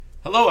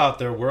Hello, out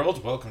there,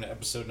 world. Welcome to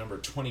episode number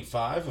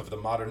 25 of the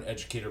Modern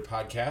Educator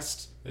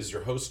Podcast. This is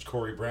your host,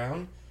 Corey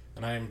Brown,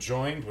 and I am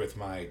joined with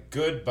my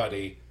good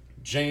buddy,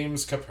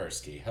 James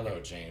Kapersky. Hello,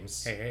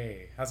 James.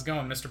 Hey, how's it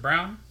going, Mr.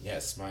 Brown?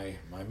 Yes, my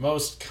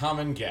most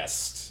common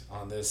guest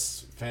on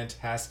this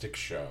fantastic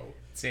show.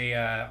 It's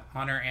a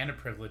honor and a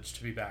privilege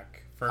to be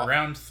back for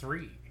round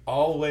 3.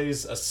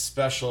 Always a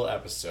special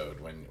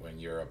episode when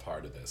you're a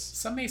part of this.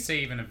 Some may say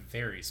even a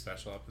very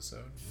special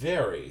episode.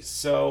 Very.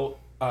 So,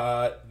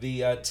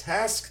 the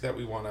task that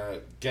we want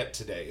to get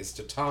today is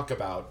to talk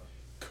about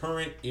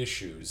current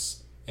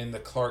issues in the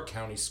Clark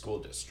County School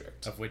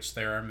District. Of which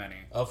there are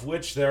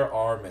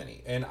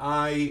many. And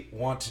I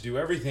want to do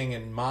everything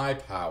in my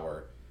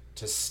power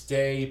to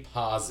stay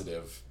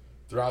positive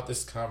throughout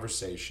this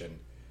conversation,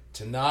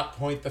 to not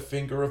point the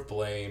finger of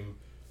blame,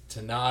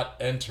 to not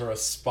enter a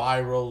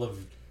spiral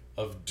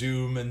of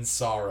doom and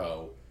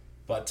sorrow,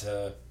 but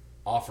to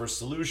offer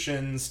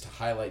solutions, to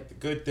highlight the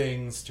good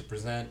things, to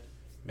present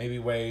maybe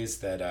ways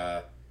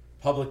that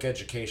public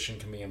education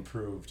can be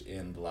improved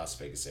in the Las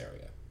Vegas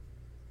area.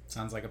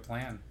 Sounds like a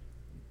plan.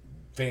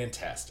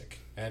 Fantastic.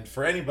 And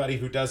for anybody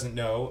who doesn't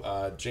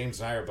know,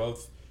 James and I are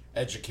both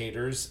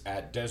educators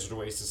at Desert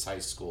Oasis High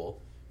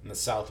School in the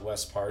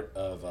southwest part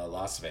of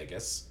Las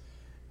Vegas.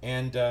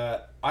 And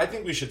I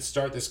think we should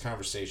start this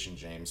conversation,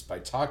 James, by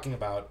talking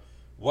about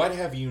what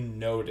have you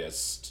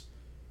noticed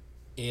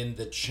in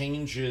the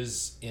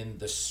changes in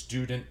the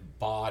student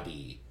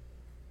body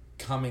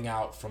coming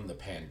out from the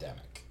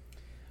pandemic?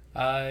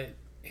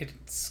 It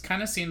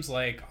kind of seems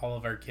like all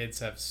of our kids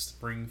have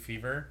spring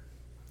fever,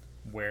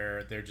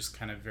 where they're just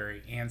kind of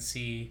very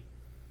antsy.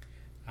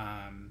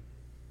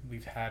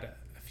 We've had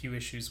a few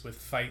issues with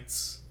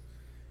fights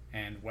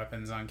and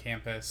weapons on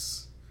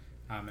campus,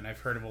 and I've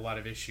heard of a lot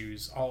of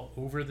issues all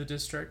over the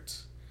district,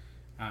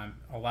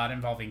 a lot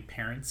involving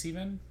parents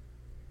even.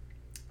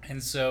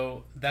 And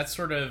so that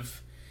sort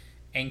of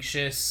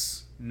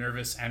anxious,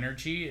 nervous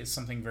energy is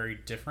something very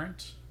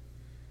different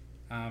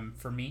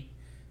for me.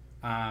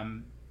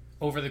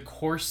 Over the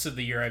course of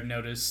the year, I've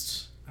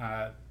noticed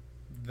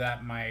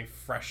that my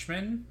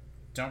freshmen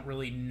don't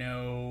really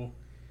know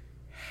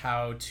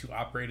how to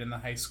operate in the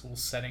high school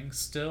setting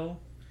still.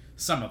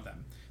 Some of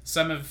them.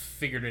 Some have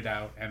figured it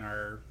out and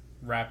are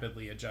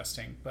rapidly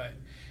adjusting. But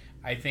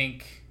I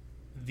think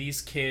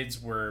these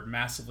kids were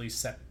massively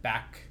set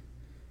back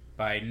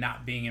by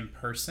not being in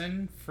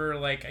person for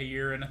like a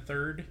year and a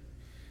third.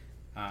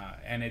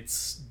 And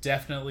it's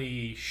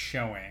definitely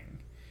showing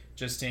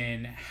just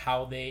in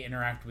how they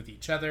interact with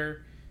each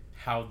other,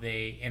 how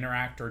they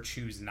interact or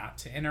choose not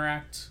to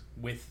interact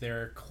with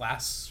their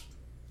class,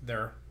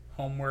 their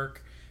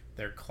homework,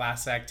 their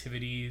class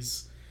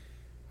activities.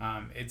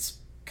 It's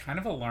kind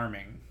of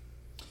alarming.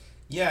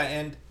 Yeah,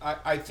 and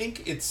I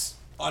think it's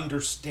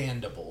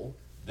understandable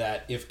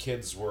that if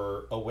kids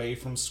were away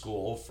from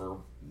school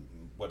for,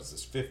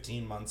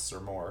 15 months or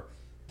more,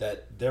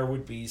 that there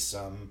would be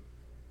some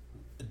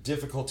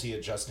difficulty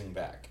adjusting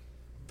back.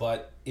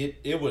 But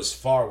it was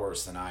far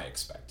worse than I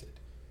expected.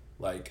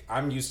 Like,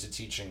 I'm used to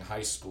teaching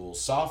high school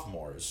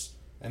sophomores,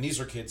 and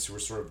these are kids who were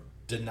sort of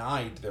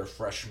denied their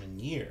freshman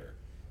year.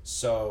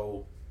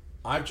 So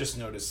I've just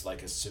noticed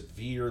like a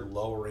severe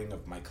lowering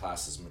of my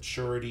class's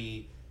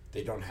maturity.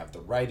 They don't have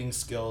the writing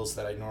skills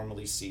that I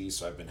normally see,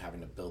 so I've been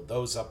having to build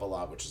those up a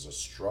lot, which is a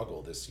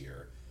struggle this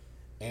year.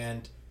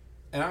 And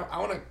I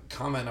want to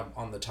comment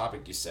on the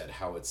topic you said,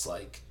 how it's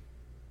like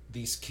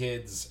these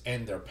kids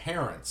and their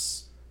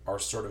parents are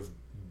sort of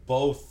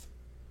both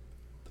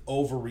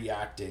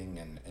overreacting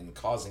and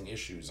causing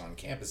issues on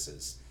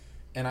campuses.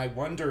 And I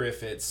wonder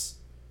if it's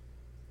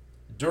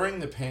during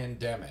the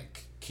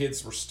pandemic,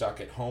 kids were stuck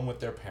at home with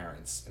their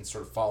parents and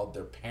sort of followed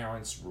their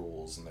parents'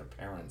 rules and their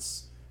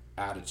parents'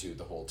 attitude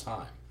the whole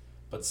time.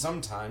 But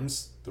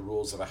sometimes the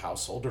rules of a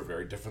household are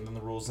very different than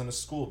the rules in a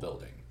school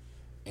building.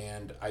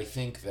 And I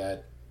think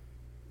that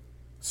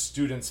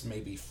students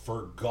maybe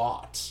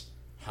forgot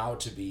how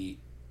to be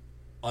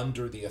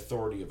under the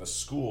authority of a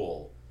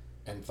school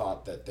and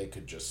thought that they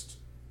could just,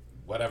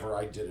 whatever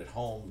I did at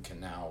home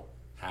can now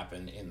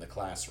happen in the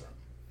classroom.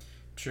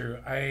 True.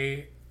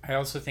 I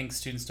also think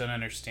students don't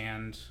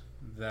understand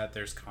that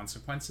there's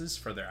consequences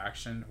for their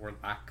action or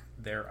lack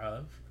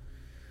thereof.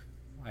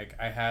 Like,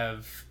 I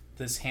have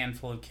this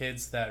handful of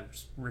kids that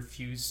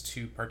refuse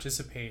to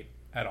participate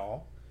at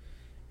all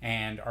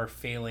and are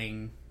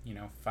failing,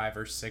 5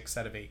 or 6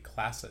 out of 8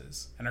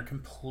 classes and are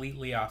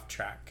completely off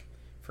track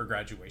for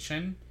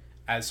graduation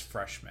as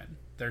freshmen.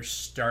 They're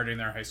starting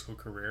their high school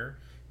career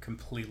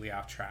completely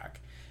off track.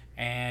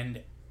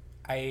 And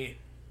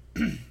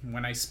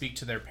when I speak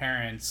to their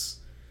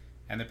parents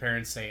and the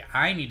parents say,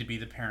 I need to be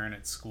the parent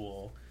at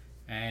school,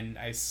 and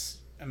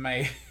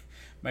my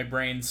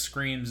brain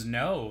screams,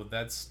 no,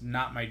 that's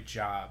not my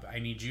job. I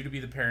need you to be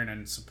the parent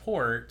and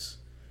support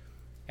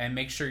and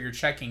make sure you're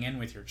checking in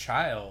with your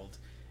child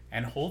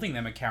and holding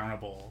them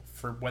accountable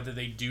for whether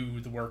they do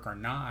the work or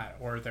not,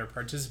 or they're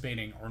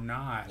participating or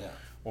not,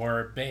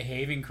 or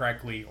behaving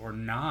correctly or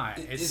not.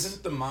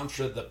 Isn't the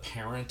mantra the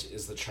parent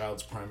is the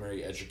child's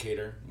primary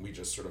educator? We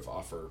just sort of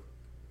offer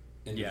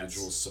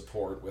individual Yes.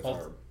 support with Ult-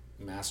 our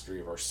mastery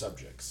of our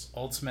subjects.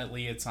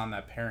 Ultimately, it's on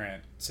that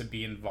parent to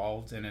be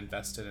involved and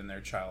invested in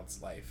their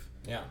child's life.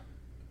 Yeah.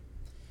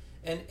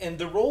 And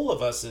the role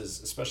of us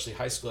as especially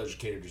high school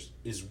educators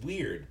is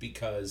weird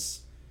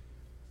because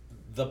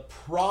the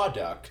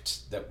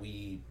product that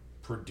we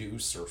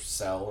produce or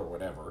sell or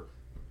whatever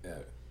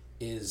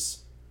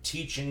is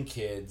teaching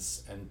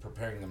kids and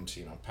preparing them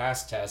to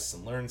pass tests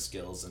and learn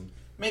skills and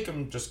make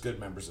them just good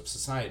members of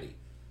society.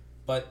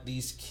 But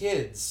these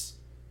kids,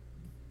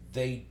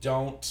 they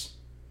don't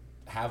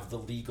have the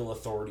legal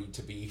authority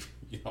to be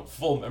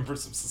full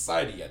members of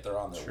society yet. They're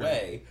on their True.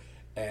 way,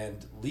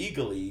 and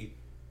legally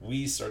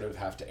we sort of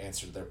have to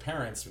answer to their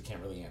parents. We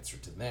can't really answer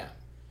to them.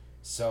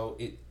 So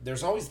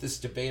there's always this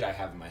debate I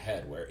have in my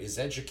head where is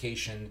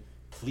education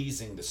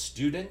pleasing the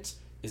student?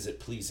 Is it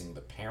pleasing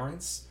the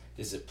parents?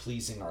 Is it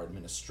pleasing our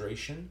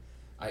administration?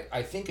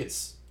 I think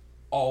it's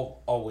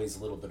always a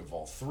little bit of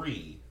all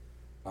three,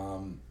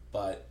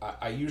 but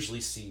I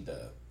usually see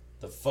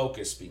the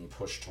focus being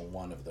pushed to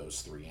one of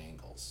those three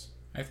angles.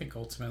 I think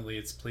ultimately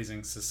it's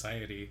pleasing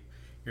society.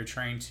 You're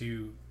trying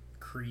to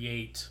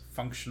create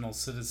functional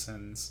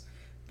citizens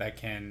that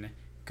can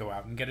go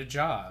out and get a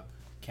job,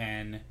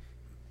 can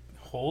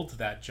hold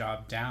that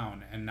job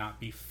down and not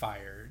be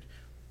fired,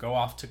 go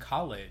off to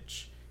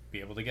college, be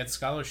able to get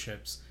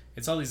scholarships.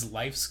 It's all these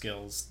life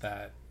skills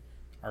that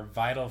are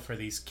vital for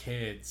these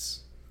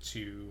kids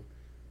to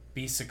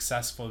be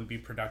successful and be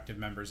productive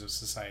members of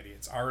society.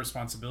 It's our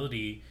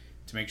responsibility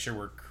to make sure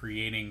we're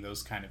creating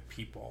those kind of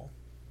people.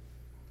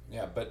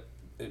 Yeah, but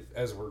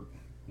as we're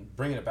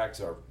bringing it back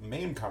to our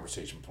main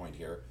conversation point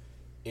here,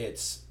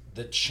 it's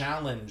the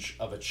challenge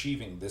of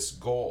achieving this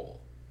goal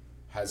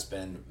has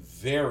been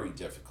very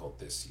difficult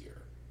this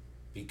year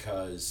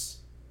because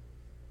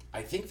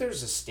I think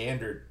there's a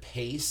standard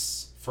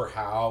pace for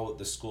how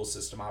the school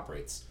system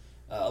operates.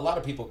 A lot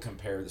of people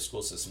compare the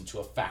school system to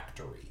a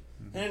factory.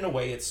 Mm-hmm. And in a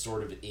way it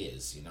sort of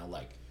is,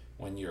 like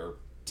when you're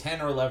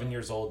 10 or 11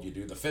 years old, you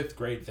do the 5th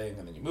grade thing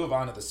and then you move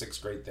on to the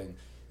 6th grade thing.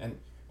 And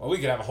we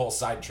could have a whole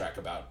sidetrack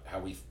about how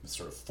we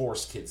sort of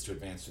force kids to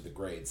advance through the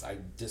grades. I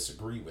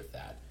disagree with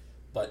that.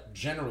 But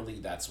generally,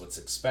 that's what's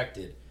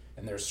expected.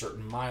 And there are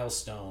certain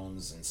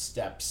milestones and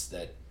steps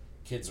that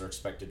kids are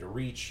expected to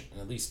reach. And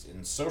at least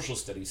in social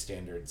studies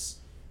standards,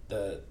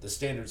 the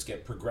standards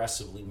get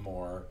progressively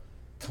more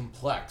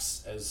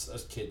complex as a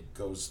kid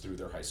goes through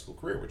their high school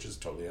career, which is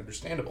totally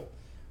understandable.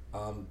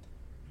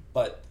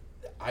 But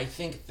I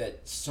think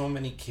that so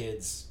many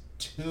kids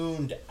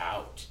tuned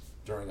out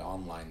during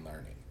online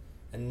learning.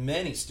 And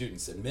many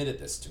students admitted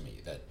this to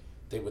me, that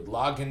they would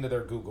log into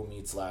their Google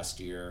Meets last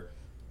year,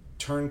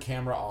 turn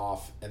camera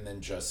off, and then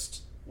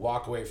just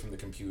walk away from the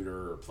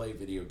computer or play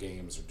video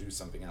games or do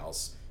something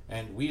else.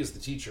 And we as the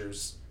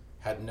teachers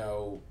had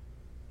no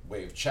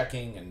way of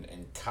checking,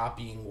 and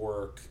copying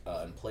work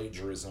and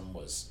plagiarism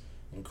was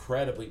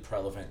incredibly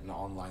prevalent in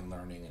online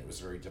learning, and it was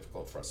very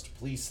difficult for us to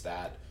police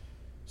that.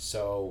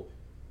 So,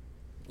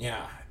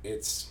 yeah,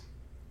 it's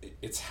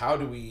how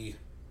do we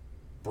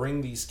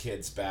bring these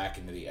kids back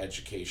into the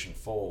education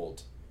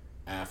fold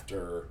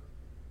after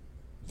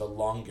the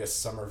longest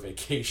summer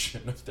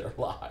vacation of their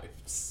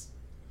lives?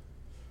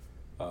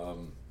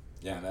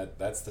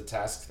 That's the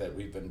task that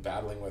we've been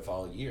battling with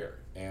all year.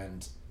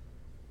 And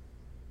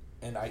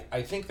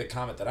I think the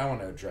comment that I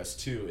want to address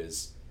too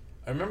is,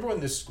 I remember when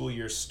this school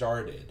year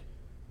started,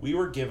 we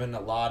were given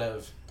a lot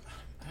of,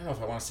 I don't know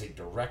if I want to say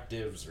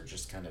directives or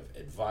just kind of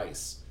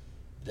advice,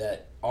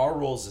 that our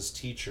roles as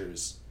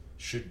teachers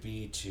should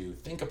be to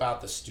think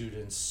about the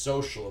students'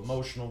 social,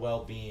 emotional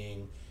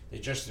well-being. They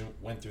just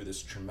went through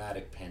this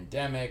traumatic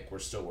pandemic. We're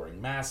still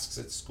wearing masks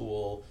at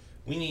school.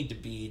 We need to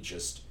be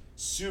just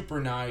super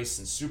nice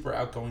and super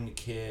outgoing to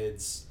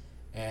kids.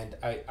 And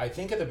I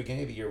think at the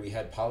beginning of the year we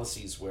had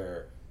policies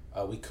where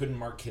we couldn't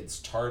mark kids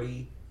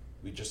tardy.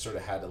 We just sort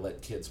of had to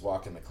let kids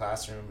walk in the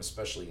classroom,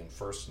 especially in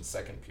first and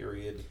second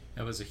period.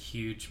 That was a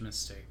huge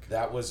mistake.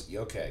 That was,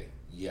 okay,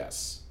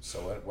 yes. So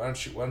why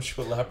don't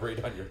you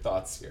elaborate on your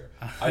thoughts here?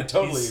 I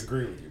totally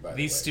agree with you, by the way.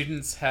 These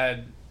students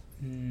had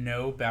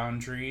no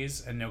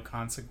boundaries and no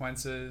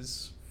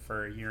consequences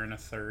for a year and a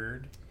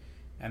third.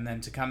 And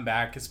then to come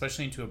back,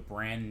 especially into a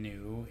brand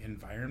new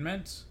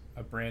environment,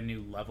 a brand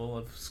new level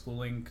of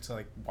schooling, to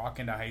like walk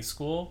into high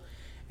school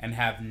and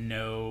have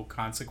no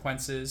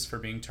consequences for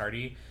being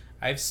tardy.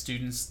 I have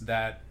students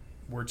that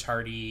were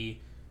tardy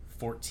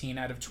 14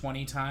 out of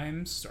 20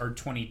 times, or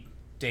 20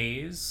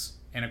 days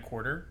in a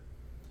quarter,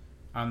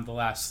 the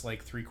last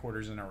like 3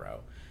 quarters in a row.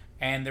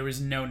 And there was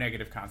no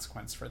negative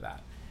consequence for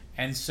that.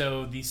 And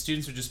so these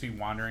students would just be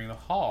wandering the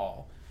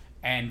hall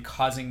and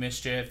causing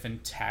mischief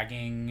and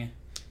tagging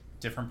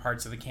different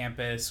parts of the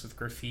campus with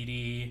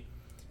graffiti,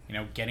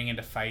 getting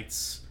into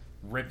fights,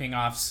 ripping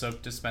off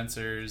soap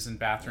dispensers in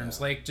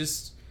bathrooms, like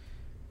just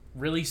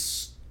really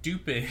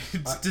stupid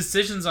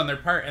decisions on their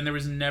part, and there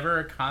was never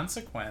a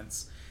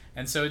consequence.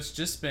 And so it's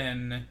just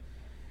been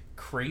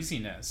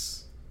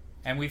craziness.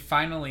 And we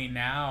finally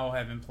now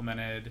have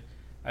implemented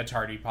a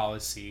tardy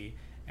policy,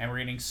 and we're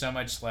getting so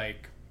much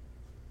like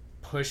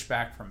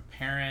pushback from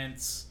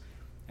parents,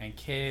 and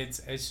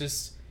kids. It's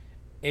just,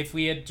 if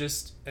we had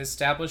just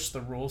established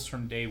the rules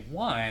from day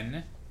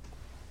one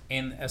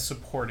in a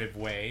supportive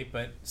way,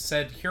 but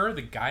said, here are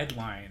the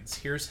guidelines,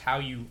 here's how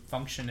you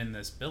function in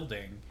this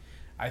building,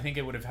 I think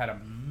it would have had a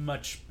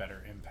much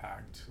better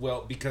impact.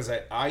 Well, because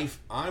I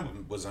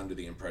was under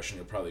the impression,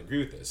 you'll probably agree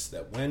with this,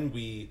 that when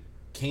we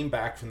came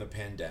back from the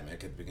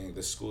pandemic at the beginning of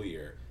the school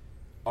year,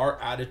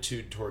 our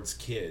attitude towards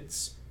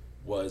kids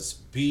was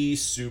be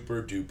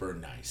super duper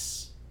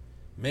nice.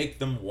 Make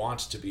them want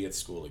to be at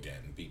school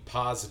again. Be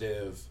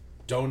positive.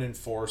 Don't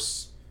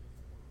enforce.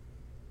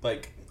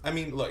 Like, I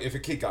mean, look, if a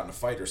kid got in a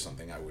fight or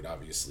something, I would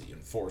obviously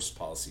enforce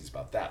policies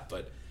about that.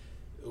 But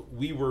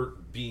we were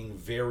being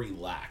very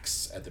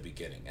lax at the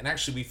beginning. And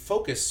actually, we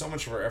focused so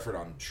much of our effort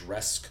on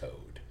dress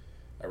code.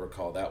 I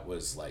recall that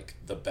was like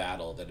the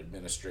battle that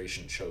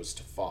administration chose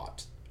to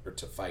fight.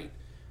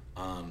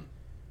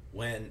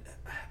 When,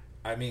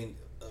 I mean,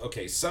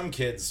 okay, some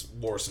kids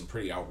wore some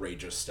pretty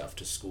outrageous stuff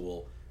to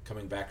school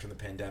coming back from the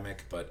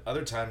pandemic, but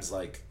other times,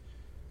 like,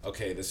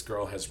 okay, this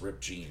girl has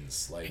ripped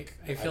jeans. Like,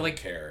 I feel don't like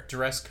care.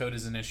 Dress code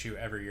is an issue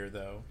every year,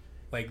 though.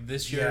 Like,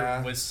 this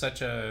year was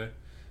such a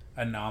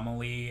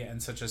anomaly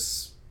and such a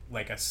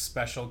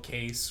special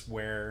case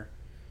where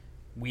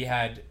we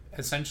had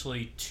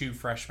essentially 2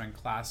 freshman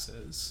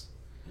classes.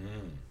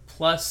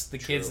 Plus the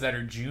kids that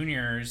are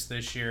juniors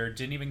this year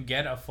didn't even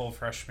get a full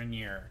freshman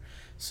year.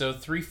 So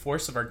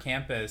 3/4 of our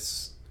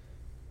campus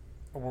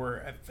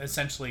were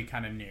essentially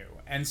kind of new.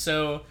 And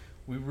so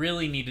we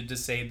really needed to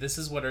say, this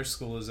is what our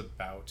school is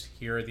about.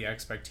 Here are the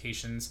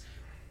expectations.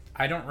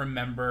 I don't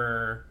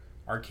remember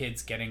our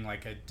kids getting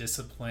like a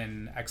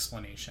discipline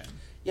explanation.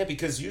 Yeah,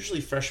 because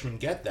usually freshmen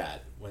get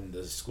that when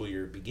the school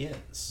year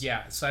begins.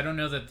 Yeah, so I don't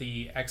know that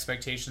the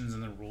expectations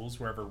and the rules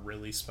were ever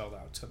really spelled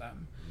out to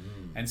them.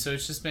 And so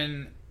it's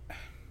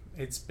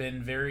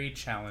been very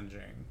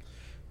challenging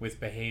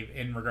with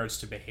in regards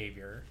to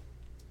behavior.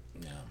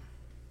 Yeah.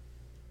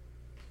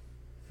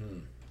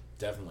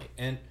 Definitely.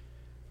 And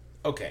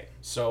okay,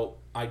 so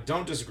I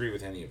don't disagree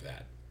with any of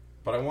that,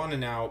 but I want to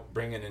now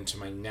bring it into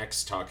my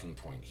next talking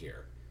point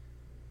here.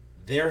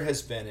 There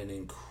has been an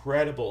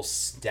incredible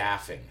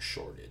staffing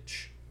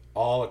shortage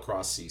all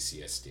across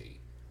CCSD,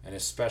 and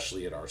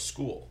especially at our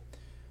school.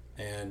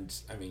 And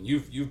I mean,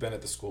 you've been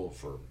at the school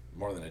for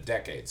more than a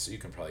decade, so you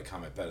can probably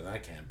comment better than I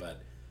can,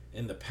 but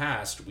in the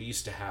past, we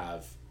used to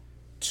have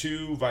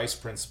 2 vice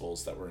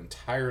principals that were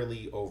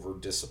entirely over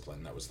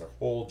discipline. That was their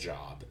whole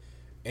job.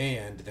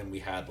 And then we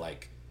had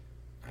like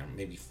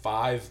maybe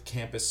 5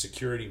 campus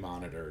security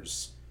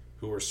monitors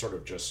who were sort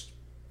of just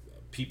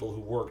people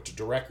who worked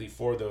directly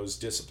for those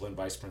disciplined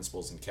vice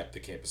principals and kept the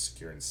campus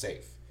secure and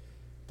safe.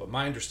 But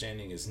my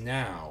understanding is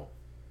now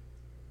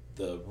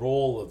the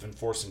role of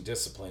enforcing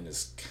discipline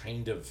is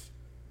kind of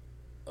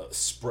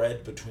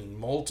spread between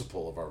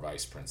multiple of our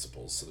vice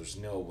principals, so there's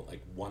no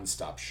like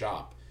one-stop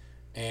shop.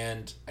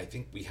 And I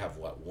think we have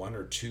 1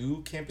 or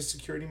 2 campus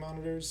security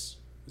monitors.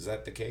 Is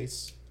that the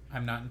case?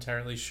 I'm not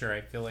entirely sure.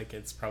 I feel like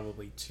it's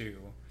probably 2.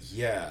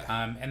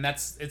 Yeah. And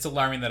it's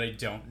alarming that I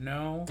don't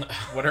know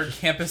what our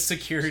campus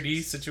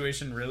security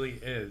situation really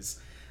is.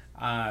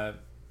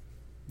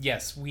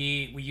 Yes,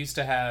 we used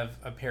to have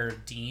a pair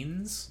of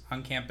deans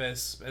on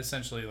campus,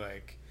 essentially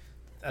like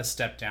a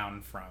step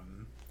down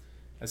from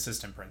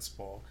assistant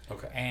principal.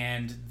 Okay.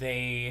 And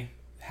they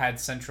had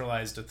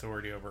centralized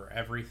authority over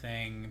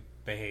everything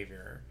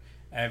behavior,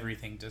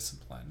 everything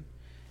discipline.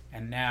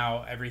 And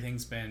now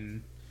everything's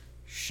been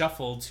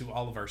shuffled to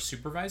all of our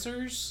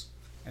supervisors,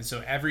 and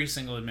so every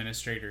single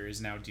administrator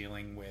is now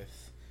dealing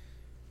with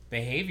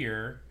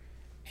behavior.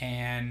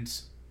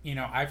 And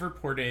I've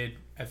reported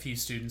a few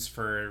students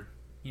for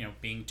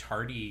being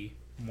tardy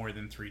more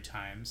than 3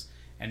 times,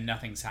 and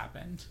nothing's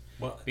happened.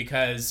 Well,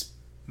 because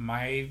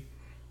my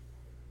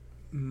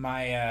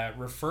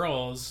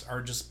referrals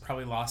are just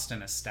probably lost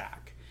in a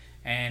stack,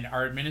 and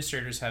our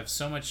administrators have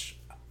so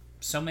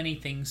many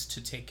things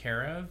to take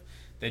care of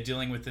that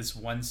dealing with this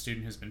one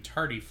student who's been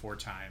tardy 4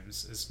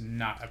 times is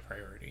not a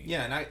priority.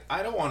 Yeah, and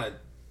I don't want to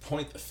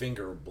point the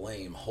finger of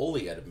blame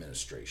wholly at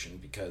administration,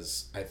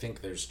 because I think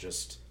there's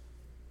just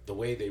the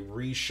way they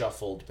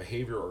reshuffled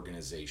behavior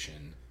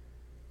organization,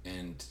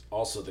 and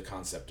also the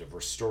concept of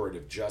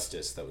restorative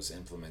justice that was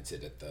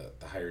implemented at the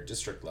higher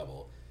district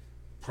level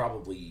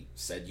probably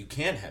said you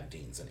can't have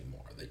deans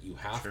anymore, that you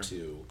have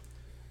to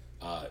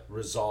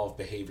resolve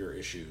behavior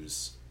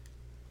issues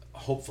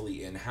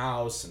hopefully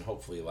in-house and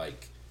hopefully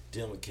like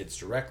dealing with kids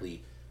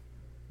directly.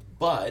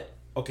 But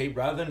okay,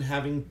 rather than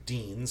having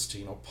deans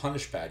to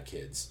punish bad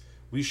kids,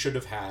 we should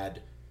have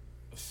had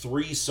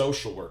 3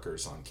 social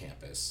workers on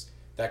campus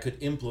that could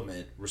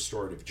implement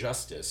restorative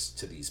justice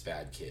to these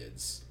bad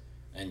kids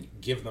and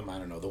give them, I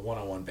don't know, the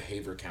one-on-one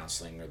behavior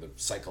counseling or the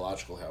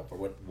psychological help or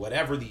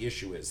whatever the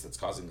issue is that's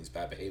causing these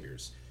bad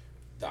behaviors.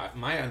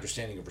 My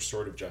understanding of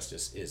restorative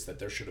justice is that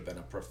there should have been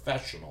a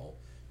professional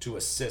to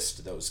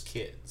assist those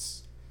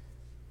kids.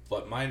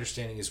 But my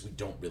understanding is we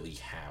don't really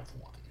have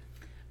one.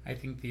 I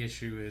think the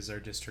issue is our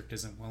district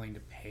isn't willing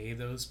to pay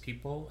those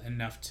people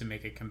enough to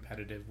make it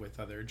competitive with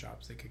other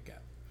jobs they could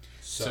get.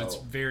 So it's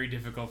very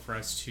difficult for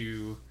us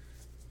to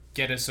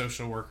get a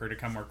social worker to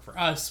come work for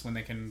us when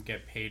they can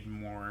get paid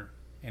more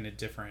in a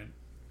different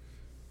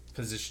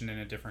position in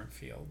a different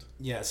field.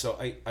 Yeah, so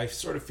I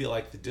sort of feel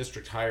like the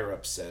district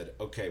higher-up said,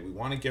 okay, we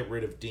want to get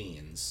rid of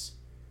deans,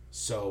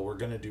 so we're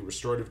going to do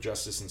restorative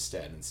justice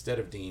instead. Instead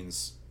of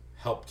deans,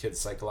 help kids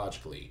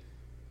psychologically.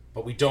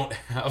 But we don't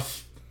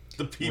have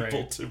the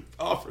people to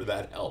offer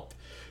that help.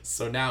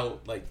 So now,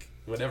 like,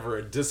 whenever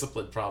a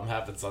discipline problem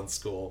happens on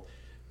school,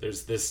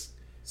 there's this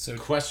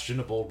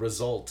questionable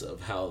result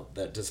of how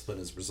that discipline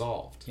is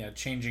resolved. Yeah,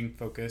 changing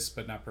focus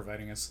but not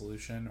providing a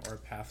solution or a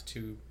path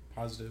to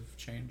positive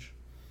change.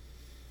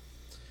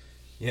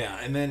 Yeah,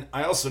 and then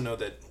I also know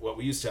that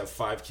we used to have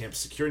 5 campus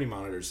security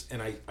monitors,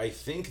 and I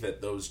think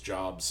that those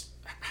jobs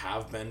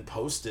have been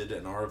posted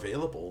and are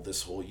available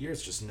this whole year.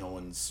 It's just no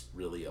one's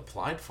really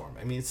applied for them.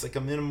 I mean, it's like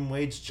a minimum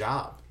wage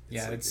job.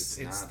 It's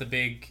the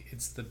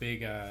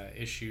big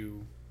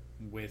issue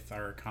with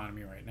our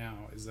economy right now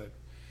is that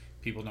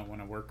people don't want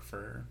to work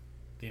for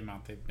the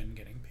amount they've been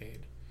getting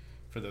paid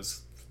for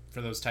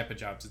those type of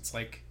jobs. It's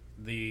like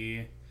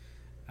the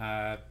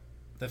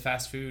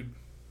fast food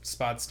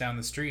spots down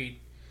the street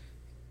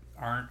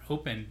aren't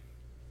open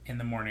in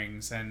the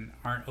mornings and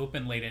aren't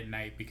open late at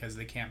night because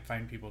they can't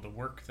find people to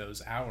work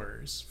those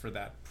hours for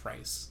that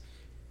price.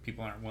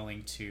 People aren't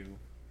willing to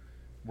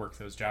work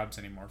those jobs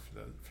anymore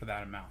for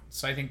that amount.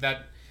 So I think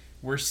that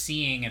we're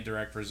seeing a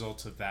direct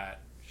result of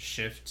that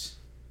shift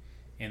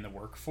in the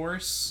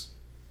workforce,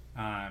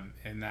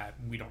 and that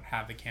we don't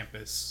have the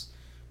campus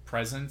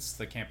presence,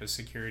 the campus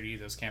security,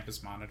 those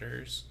campus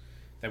monitors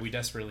that we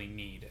desperately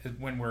need.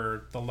 When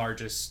we're the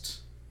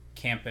largest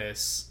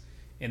campus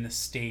in the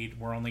state,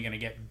 we're only going to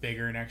get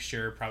bigger next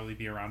year, probably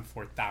be around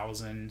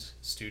 4,000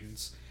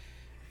 students.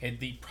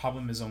 The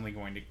problem is only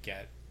going to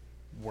get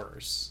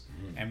worse.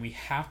 Mm-hmm. And we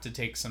have to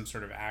take some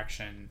sort of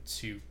action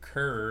to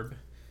curb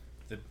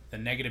the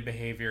negative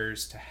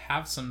behaviors, to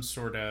have some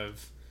sort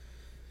of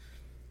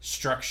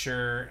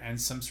structure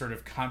and some sort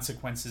of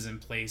consequences in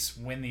place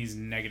when these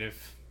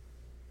negative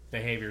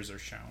behaviors are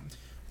shown.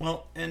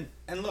 Well, and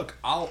look,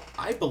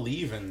 I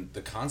believe in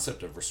the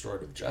concept of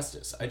restorative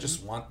justice. I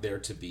just want there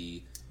to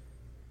be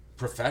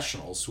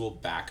professionals who will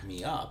back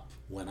me up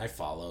when I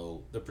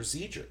follow the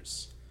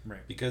procedures.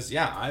 Right. Because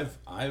I've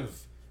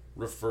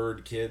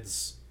referred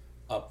kids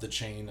up the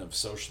chain of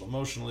social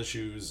emotional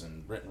issues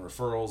and written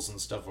referrals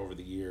and stuff over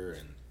the year,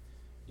 and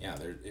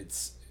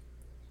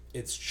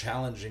it's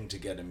challenging to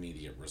get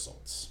immediate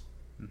results.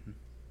 Mm-hmm.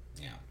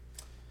 Yeah.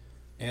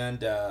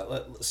 And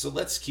so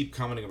let's keep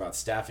commenting about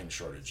staffing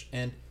shortage.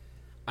 And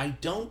I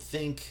don't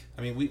think,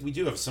 I mean, we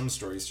do have some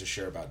stories to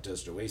share about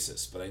Desert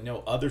Oasis, but I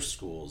know other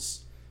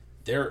schools,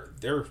 their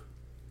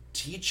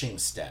teaching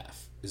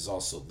staff is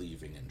also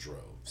leaving in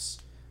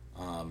droves.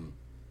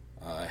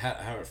 I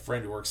have a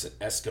friend who works at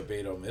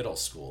Escobedo Middle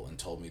School and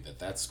told me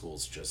that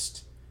school's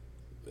just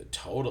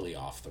totally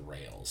off the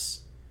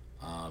rails.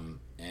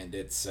 And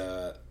it's...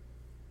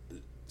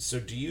 So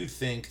do you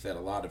think that a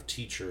lot of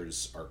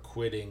teachers are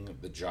quitting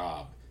the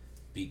job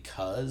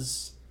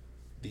because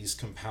these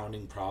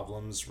compounding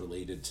problems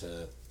related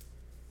to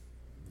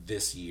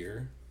this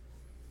year?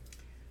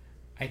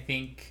 I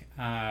think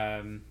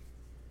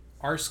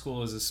our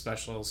school is a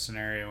special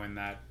scenario in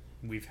that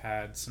we've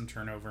had some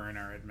turnover in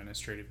our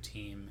administrative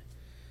team.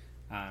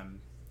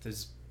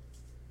 There's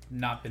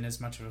not been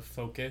as much of a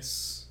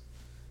focus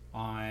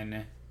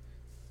on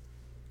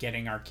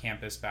getting our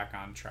campus back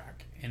on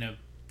track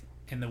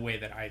in the way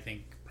that I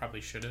think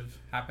probably should have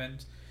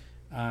happened.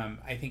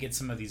 I think at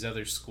some of these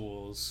other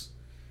schools,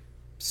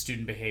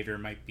 student behavior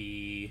might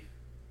be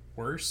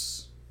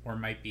worse or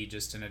might be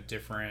just in a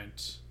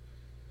different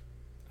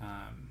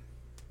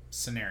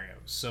scenario.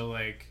 So,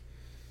 like,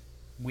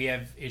 we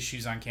have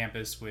issues on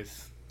campus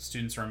with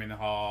students roaming the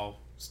hall,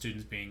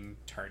 students being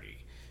tardy.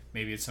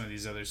 Maybe at some of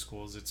these other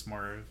schools, it's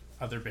more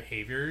other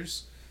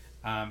behaviors.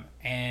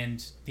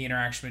 And the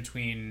interaction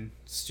between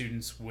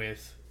students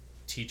with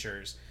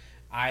teachers.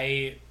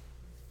 I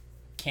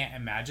can't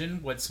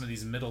imagine what some of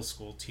these middle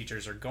school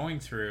teachers are going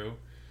through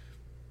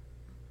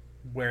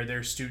where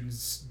their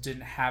students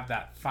didn't have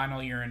that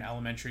final year in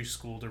elementary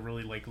school to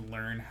really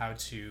learn how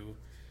to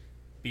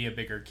be a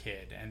bigger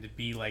kid and to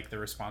be the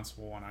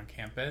responsible one on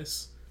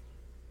campus.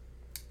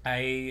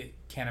 I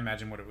can't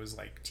imagine what it was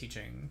like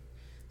teaching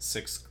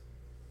sixth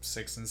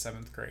and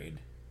seventh grade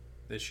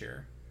this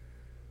year.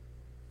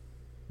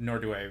 Nor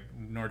do I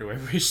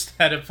wish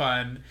that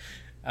upon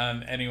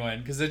anyone,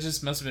 because it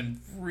just must have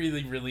been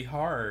really, really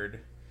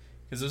hard.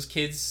 Because those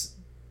kids,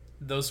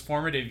 those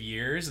formative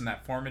years and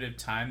that formative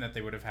time that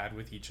they would have had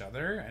with each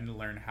other and to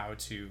learn how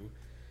to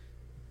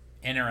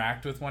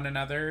interact with one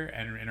another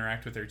and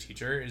interact with their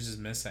teacher is just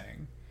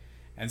missing.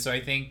 And so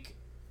I think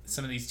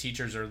some of these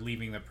teachers are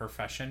leaving the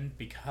profession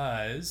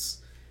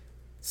because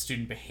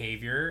student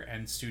behavior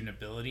and student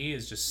ability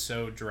is just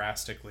so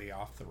drastically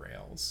off the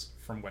rails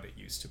from what it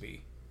used to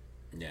be.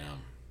 Yeah.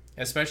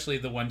 Especially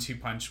the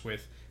 1-2 punch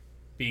with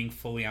being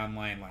fully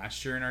online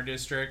last year in our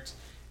district.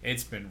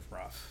 It's been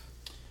rough.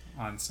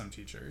 on some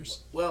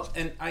teachers. Well,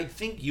 and I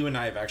think you and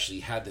I have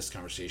actually had this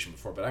conversation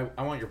before, but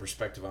I want your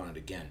perspective on it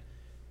again.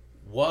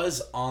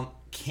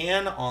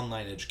 Can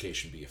online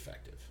education be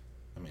effective?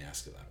 Let me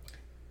ask it that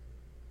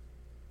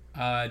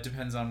way.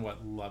 Depends on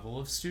what level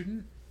of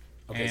student.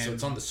 Okay, so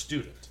it's on the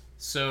student.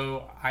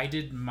 So I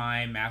did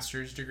my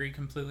master's degree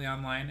completely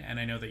online, and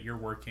I know that you're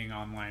working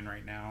online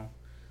right now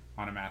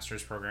on a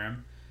master's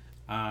program.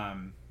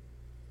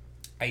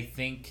 I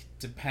think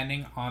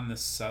depending on the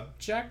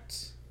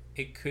subject,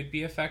 it could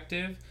be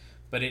effective,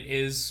 but it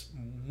is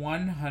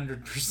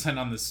 100%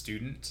 on the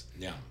student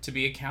to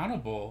be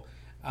accountable.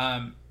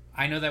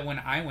 I know that when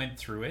I went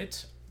through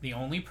it, the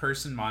only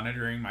person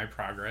monitoring my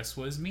progress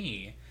was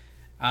me.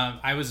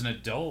 I was an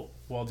adult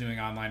while doing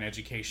online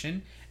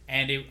education,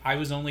 and I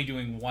was only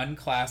doing one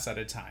class at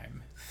a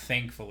time,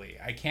 thankfully.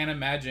 I can't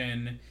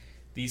imagine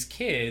these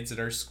kids at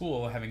our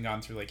school having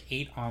gone through like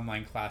 8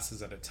 online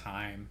classes at a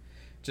time,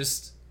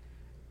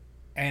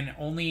 and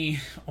only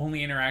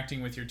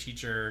interacting with your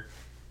teacher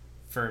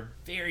for a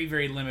very,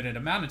 very limited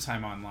amount of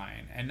time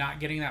online, and not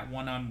getting that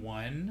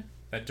one-on-one,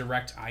 that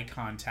direct eye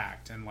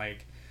contact, and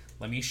like,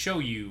 let me show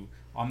you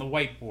on the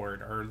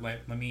whiteboard, or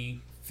let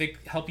me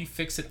help you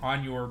fix it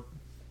on your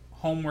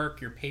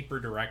homework, your paper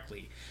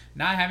directly.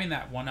 Not having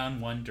that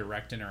one-on-one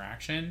direct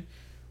interaction,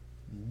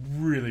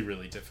 really,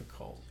 really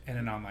difficult in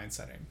an online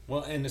setting.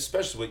 Well, and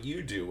especially what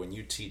you do when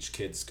you teach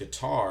kids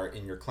guitar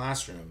in your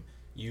classroom,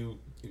 you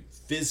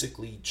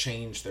physically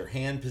change their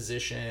hand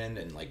position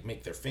and like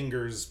make their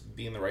fingers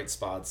be in the right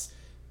spots.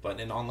 But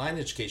in online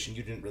education,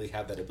 you didn't really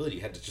have that ability.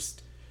 You had to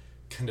just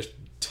kind of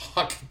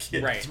talk a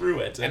kid through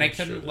it. And I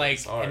couldn't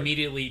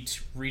immediately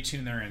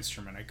retune their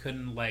instrument. I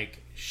couldn't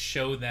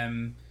show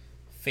them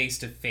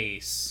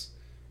face-to-face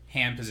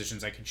hand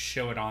positions. I could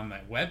show it on the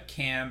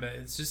webcam, but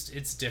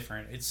it's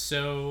different. It's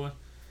so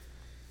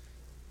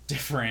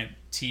different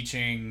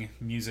teaching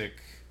music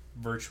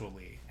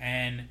virtually.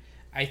 And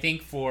I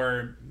think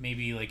for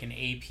maybe like an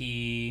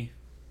AP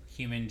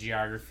human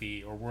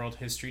geography or world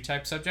history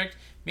type subject,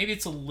 maybe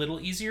it's a little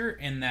easier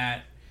in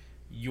that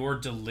your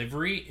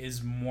delivery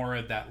is more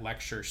of that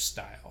lecture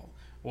style.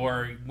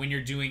 Or when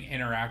you're doing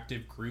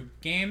interactive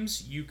group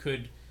games, you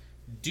could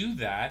do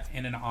that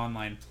in an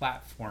online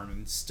platform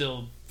and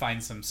still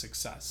find some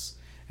success.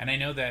 And I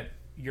know that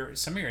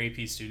some of your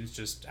AP students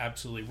just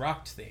absolutely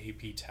rocked the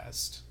AP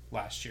test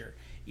last year,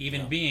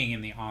 even being in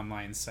the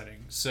online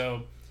setting.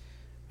 So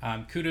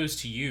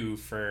kudos to you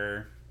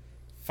for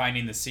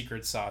finding the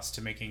secret sauce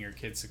to making your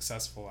kids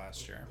successful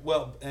last year.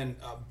 Well, and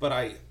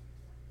but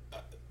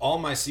all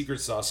my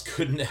secret sauce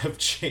couldn't have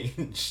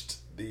changed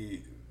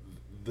the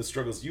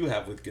struggles you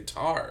have with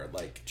guitar.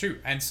 True,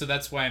 and so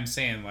that's why I'm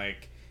saying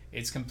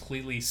it's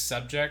completely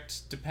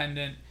subject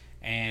dependent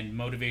and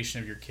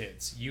motivation of your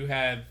kids. You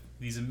have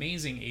these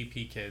amazing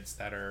AP kids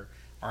that are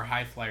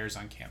high flyers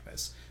on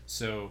campus.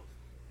 So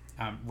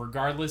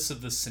regardless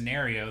of the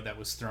scenario that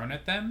was thrown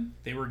at them,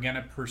 they were going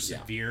to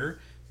persevere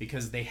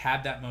because they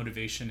had that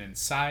motivation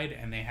inside,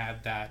 and they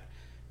had that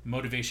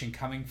motivation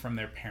coming from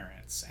their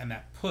parents and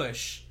that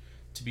push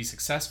to be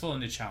successful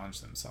and to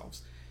challenge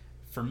themselves.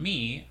 For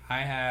me,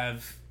 I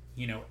have,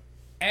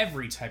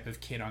 every type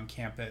of kid on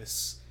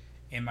campus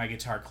in my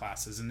guitar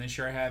classes, and this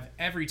year I have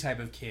every type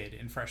of kid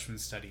in freshman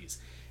studies.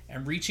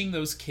 And reaching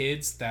those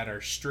kids that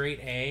are straight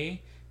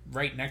A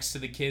right next to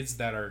the kids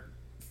that are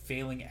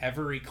failing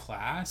every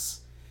class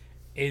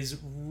is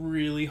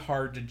really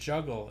hard to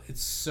juggle.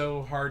 It's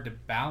so hard to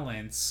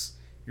balance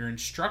your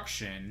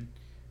instruction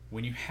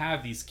when you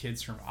have these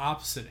kids from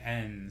opposite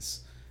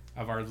ends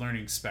of our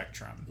learning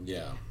spectrum.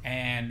 Yeah.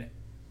 And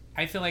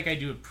I feel like I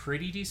do a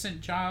pretty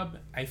decent job.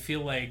 I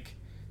feel like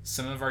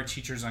some of our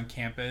teachers on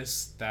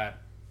campus that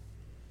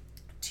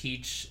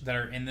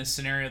are in this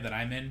scenario that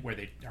I'm in, where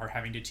they are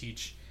having to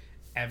teach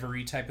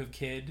every type of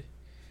kid,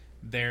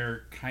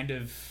 they're kind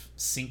of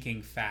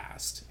sinking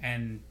fast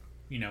and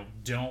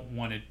don't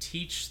want to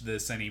teach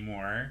this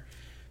anymore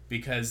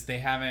because they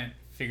haven't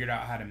figured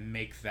out how to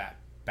make that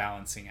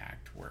balancing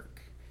act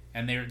work,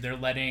 and they're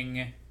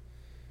letting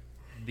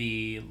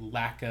the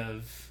lack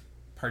of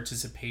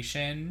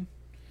participation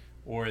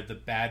or the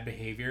bad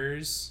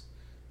behaviors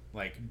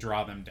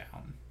draw them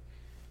down.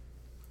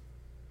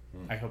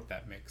 I hope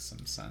that makes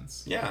some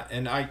sense. Yeah,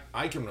 and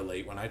I can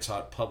relate. When I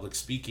taught public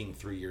speaking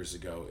 3 years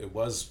ago, it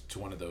was to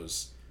one of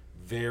those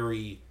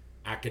very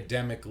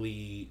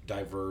academically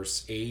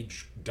diverse,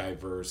 age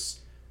diverse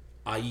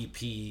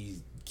IEP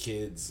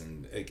kids,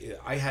 and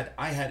I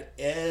had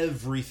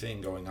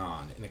everything going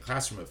on in a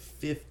classroom of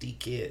 50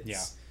 kids.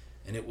 Yeah.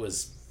 And it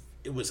was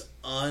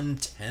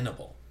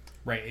untenable.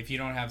 Right, if you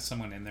don't have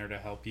someone in there to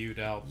help break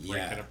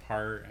it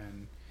apart,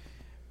 and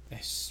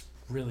it's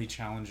really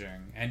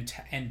challenging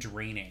and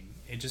draining.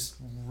 It just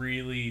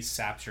really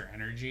saps your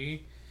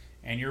energy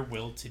and your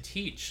will to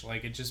teach.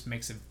 It just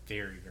makes it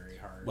very, very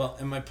hard. Well,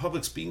 and my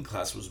public speaking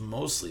class was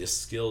mostly a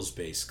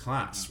skills-based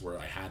class where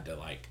I had to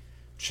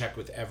check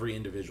with every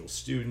individual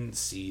student,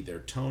 see their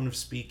tone of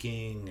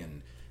speaking,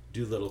 and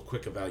do little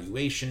quick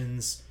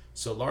evaluations.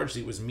 So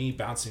largely it was me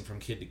bouncing from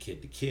kid to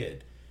kid to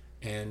kid.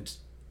 And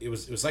it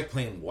was like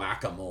playing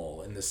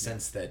whack-a-mole in the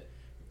sense that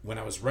when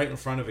I was right in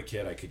front of a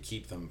kid, I could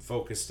keep them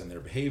focused and their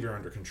behavior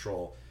under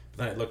control. But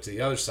then I'd look to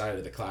the other side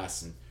of the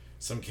class, and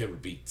some kid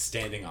would be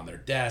standing on their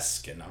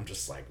desk, and I'm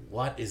just like,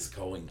 what is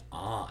going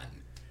on?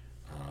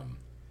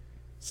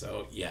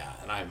 So yeah,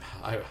 and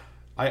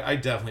I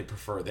definitely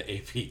prefer the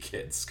AP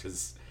kids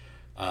because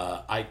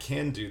I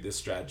can do this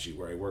strategy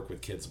where I work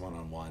with kids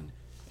one-on-one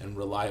and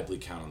reliably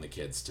count on the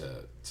kids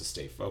to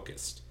stay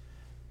focused.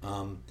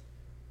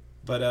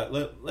 But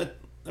let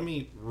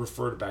me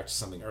refer back to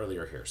something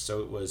earlier here.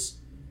 So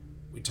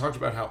we talked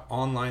about how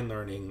online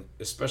learning,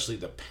 especially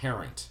the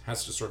parent,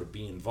 has to sort of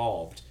be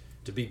involved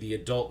to be the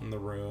adult in the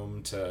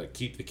room to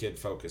keep the kid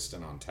focused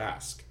and on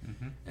task.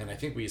 Mm-hmm. And I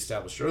think we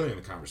established earlier in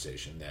the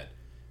conversation that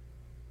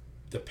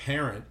the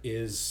parent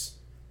is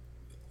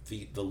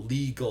the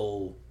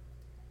legal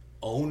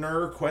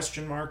owner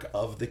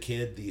of the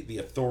kid, the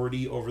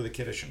authority over the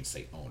kid. I shouldn't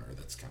say owner,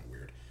 that's kind of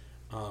weird.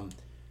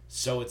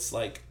 So it's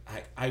like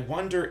I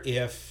wonder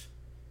if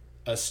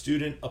a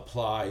student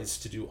applies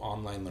to do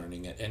online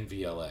learning at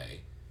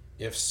NVLA,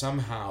 if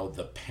somehow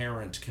the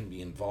parent can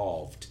be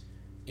involved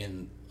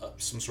in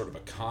some sort of a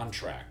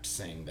contract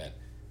saying that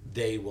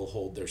they will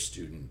hold their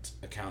student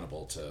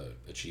accountable to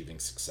achieving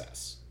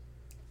success.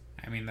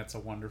 I mean, that's a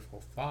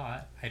wonderful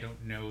thought. I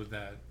don't know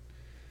that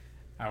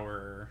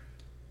our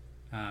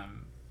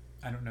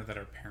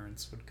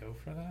parents would go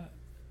for that.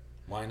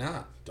 Why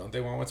not? Don't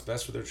they want what's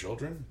best for their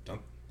children?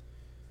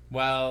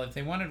 Well, if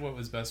they wanted what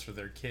was best for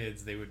their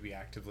kids, they would be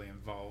actively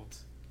involved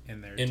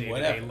in their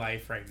day-to-day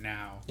life right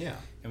now. Yeah.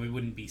 And we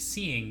wouldn't be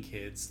seeing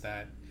kids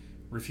that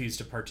refuse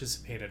to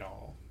participate at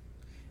all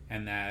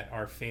and that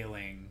are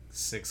failing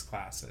 6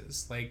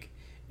 classes. Like,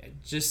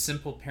 just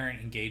simple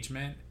parent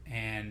engagement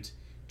and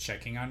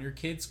checking on your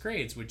kids'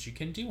 grades, which you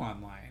can do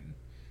online.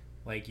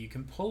 Like, you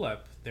can pull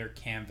up their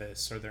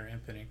Canvas or their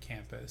Infinite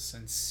Campus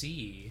and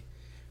see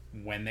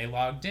when they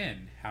logged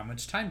in. How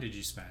much time did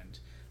you spend?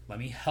 Let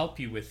me help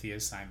you with the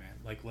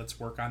assignment. Like, let's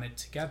work on it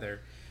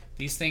together.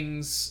 These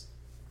things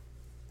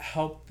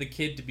help the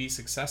kid to be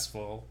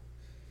successful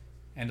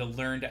and to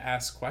learn to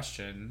ask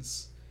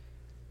questions.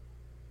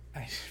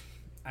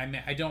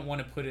 I don't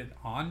want to put it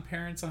on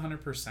parents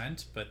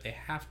 100%, but they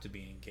have to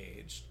be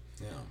engaged.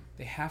 Yeah.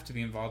 They have to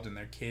be involved in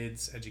their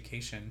kids'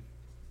 education.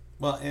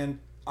 Well, and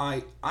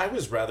I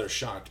was rather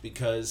shocked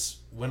because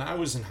when I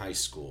was in high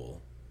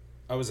school,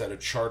 I was at a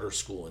charter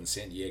school in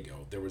San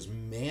Diego. There was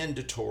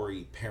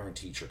mandatory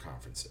parent-teacher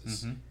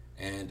conferences. Mm-hmm.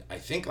 And I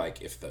think,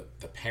 like, if the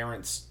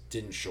parents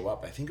didn't show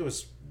up, I think it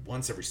was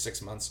once every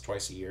 6 months,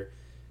 twice a year.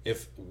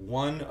 If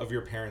one of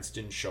your parents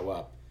didn't show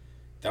up,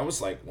 that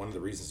was, like, one of the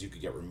reasons you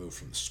could get removed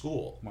from the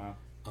school. Wow.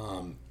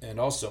 And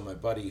also, my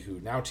buddy, who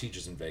now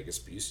teaches in Vegas,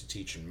 but used to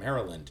teach in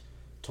Maryland,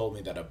 told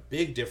me that a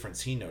big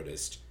difference he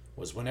noticed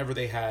was whenever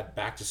they had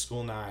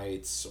back-to-school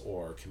nights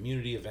or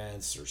community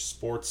events or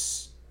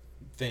sports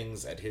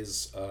things at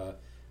his, I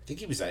think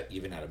he was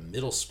even at a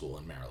middle school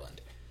in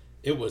Maryland,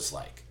 it was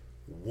like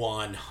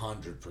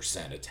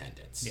 100%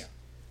 attendance. Yeah.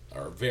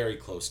 Or very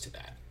close to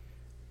that.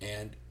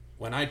 And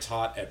when I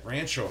taught at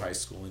Rancho High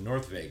School in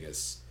North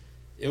Vegas,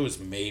 it was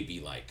maybe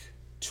like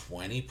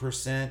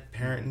 20%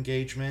 parent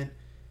engagement.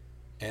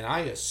 And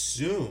I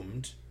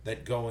assumed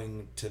that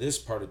going to this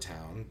part of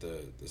town,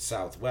 the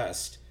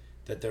Southwest,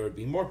 that there would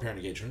be more parent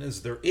engagement,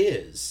 as there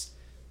is,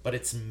 but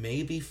it's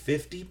maybe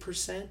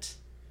 50%,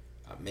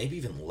 maybe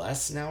even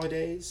less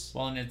nowadays.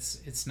 Well, and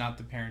it's not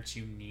the parents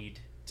you need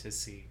to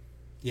see.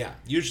 Yeah,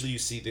 usually you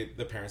see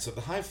the parents of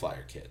the high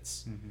flyer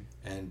kids. Mm-hmm.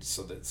 And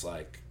so that's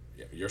like,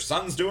 your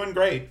son's doing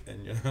great.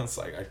 And you know, it's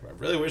like, I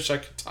really wish I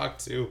could talk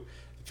to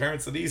the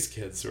parents of these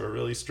kids who are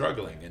really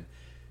struggling. And,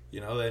 you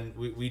know, then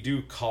we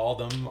do call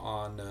them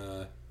on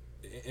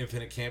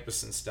Infinite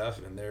Campus and stuff,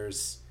 and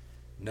there's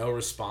no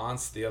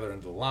response the other end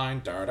of the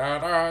line.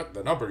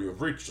 The number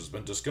you've reached has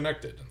been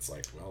disconnected. And it's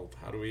like, well,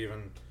 how do we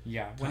even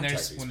when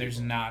there's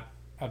not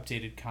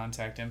updated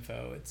contact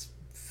info, it's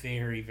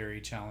very,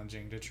 very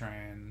challenging to try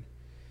and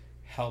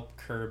help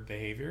curb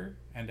behavior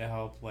and to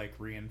help like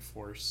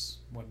reinforce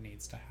what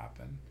needs to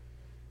happen.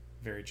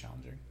 Very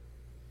challenging.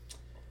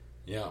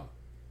 Yeah,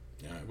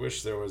 I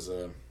wish there was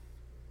a.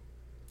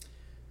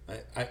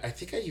 I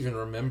think I even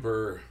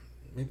remember,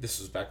 maybe this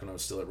was back when I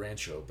was still at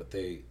Rancho, but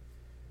maybe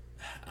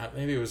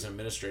it was an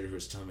administrator who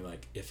was telling me,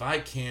 like, if I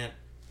can't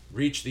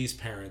reach these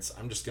parents,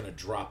 I'm just going to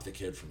drop the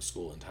kid from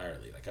school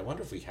entirely. Like, I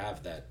wonder if we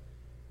have that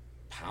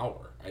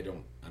power. I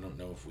don't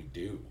know if we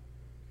do.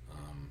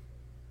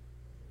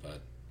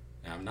 But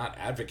I'm not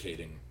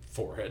advocating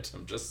for it.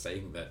 I'm just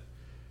saying that.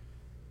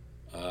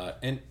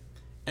 And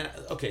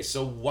okay,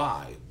 so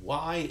why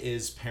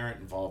is parent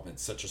involvement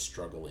such a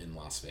struggle in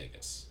Las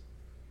Vegas?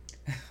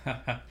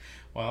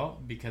 Well,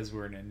 because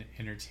we're in an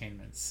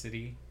entertainment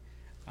city.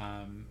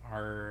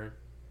 The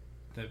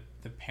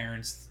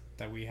parents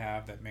that we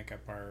have that make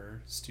up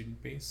our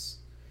student base,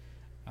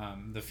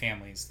 the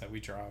families that we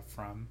draw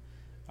from,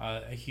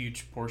 a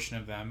huge portion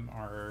of them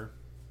are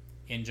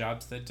in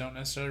jobs that don't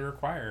necessarily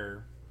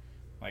require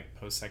like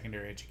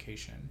post-secondary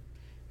education,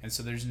 and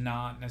so there's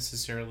not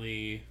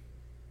necessarily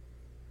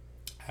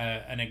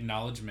an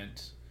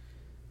acknowledgement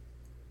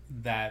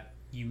that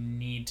you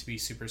need to be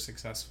super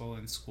successful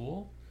in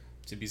school,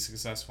 to be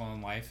successful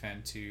in life,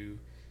 and to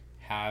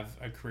have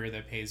a career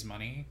that pays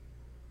money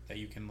that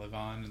you can live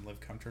on and live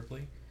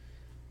comfortably.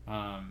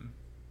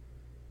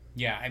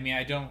 Yeah, I mean,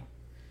 I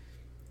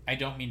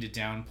don't mean to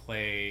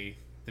downplay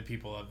the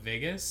people of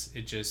Vegas.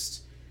 It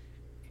just,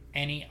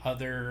 any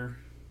other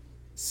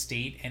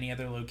state, any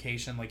other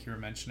location, like you were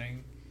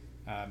mentioning,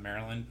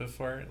 Maryland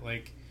before,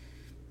 like,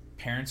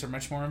 parents are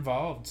much more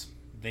involved.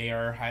 They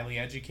are highly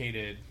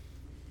educated.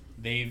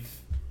 They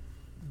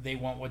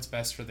want what's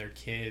best for their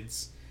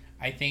kids.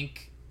 I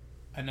think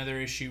another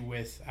issue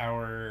with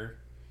our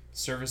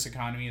service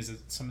economy is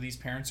that some of these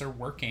parents are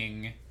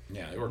working.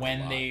 Yeah, they work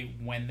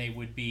when they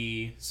would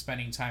be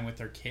spending time with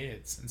their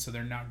kids, and so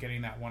they're not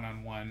getting that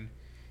one-on-one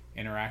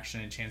interaction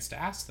and chance to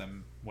ask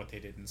them what they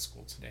did in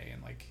school today,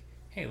 and like,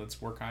 hey,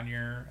 let's work on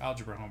your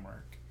algebra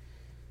homework.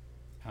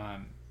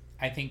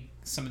 I think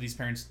some of these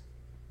parents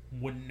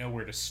wouldn't know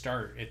where to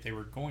start if they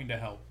were going to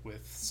help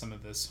with some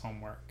of this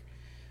homework.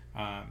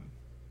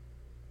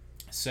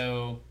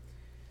 So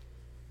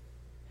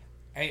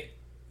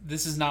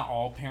this is not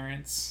all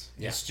parents.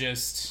 Yeah. It's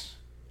just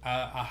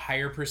a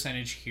higher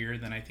percentage here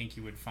than I think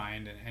you would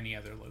find in any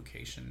other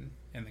location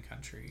in the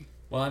country.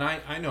 Well, and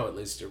I know at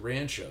least at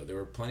Rancho, there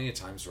were plenty of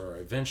times where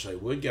eventually I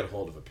would get a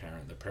hold of a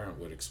parent. The parent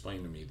would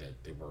explain to me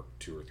that they work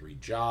 2 or 3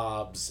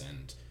 jobs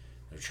and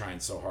they're trying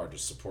so hard to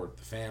support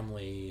the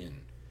family.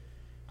 And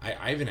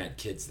I even had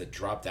kids that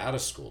dropped out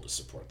of school to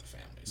support the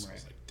family. So right. I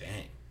was like,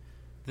 dang.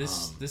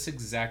 This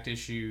exact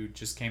issue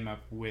just came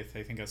up with,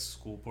 I think, a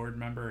school board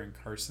member in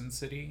Carson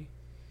City.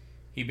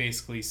 He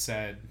basically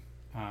said,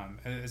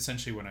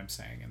 essentially what I'm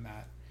saying, in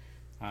that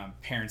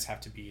parents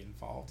have to be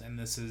involved, and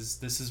this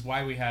is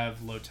why we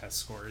have low test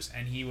scores.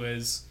 And he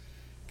was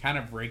kind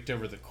of raked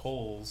over the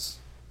coals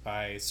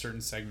by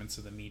certain segments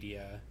of the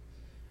media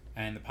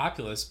and the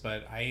populace,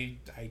 but I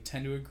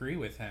tend to agree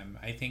with him.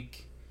 I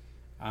think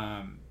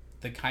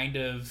the kind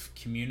of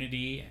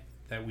community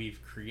that we've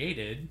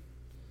created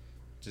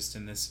just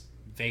in this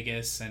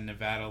Vegas and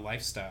Nevada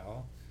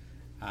lifestyle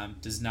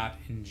does not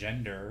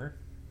engender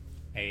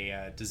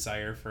a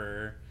desire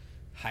for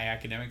high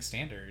academic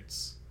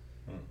standards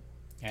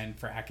and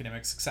for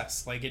academic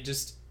success. Like,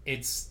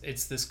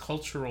 it's this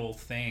cultural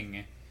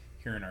thing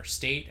here in our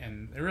state,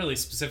 and really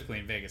specifically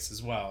in Vegas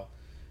as well,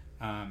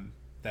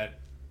 that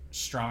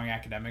strong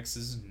academics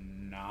is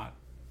not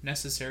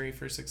necessary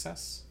for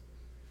success.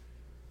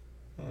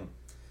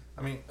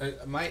 I mean,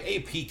 my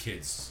AP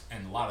kids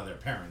and a lot of their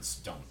parents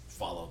don't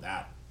follow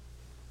that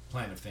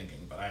plan of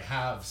thinking, but I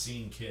have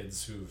seen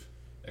kids who've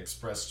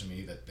expressed to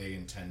me that they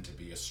intend to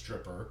be a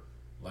stripper,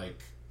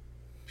 like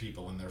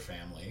people in their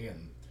family,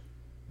 and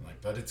I'm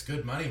like, but it's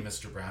good money,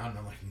 Mr. Brown. And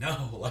I'm like,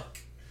 no,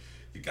 like,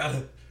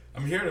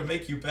 I'm here to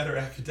make you better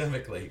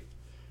academically.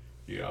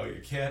 You know,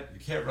 you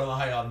can't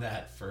rely on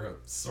that for a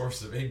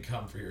source of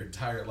income for your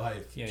entire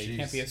life. Yeah, you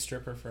can't be a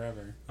stripper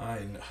forever. I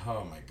know.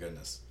 Oh my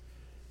goodness.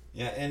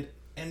 Yeah,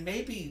 and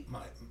maybe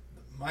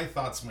my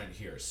thoughts went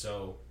here.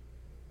 So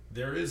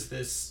there is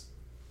this.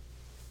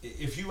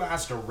 If you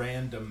asked a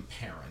random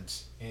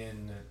parent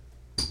in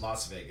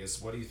Las Vegas,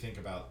 what do you think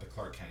about the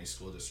Clark County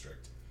School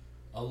District?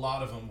 A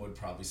lot of them would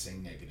probably say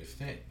negative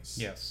things.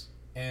 Yes.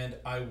 And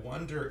I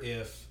wonder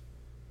if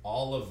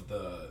all of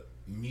the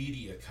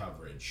media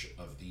coverage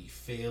of the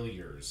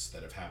failures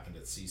that have happened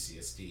at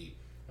CCSD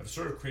have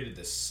sort of created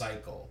this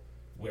cycle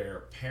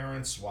where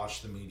parents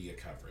watch the media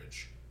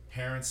coverage,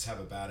 parents have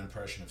a bad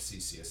impression of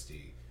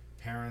CCSD,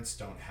 parents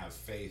don't have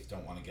faith,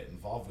 don't want to get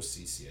involved with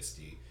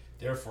CCSD,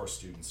 therefore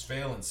students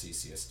fail in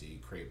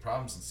CCSD, create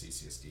problems in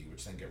CCSD,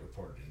 which then get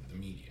reported into the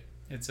media.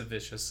 It's a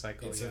vicious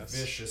cycle. It's a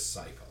vicious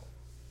cycle.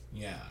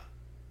 Yeah.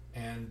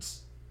 And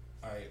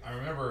I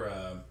remember,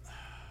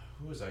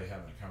 who was I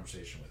having a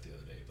conversation with the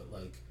other day, but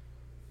like,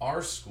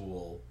 our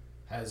school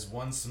has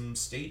won some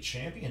state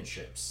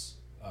championships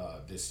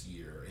this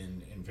year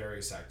in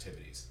various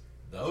activities.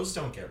 Those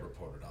don't get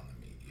reported on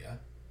the media.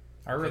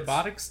 Our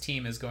robotics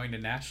team is going to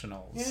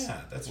nationals.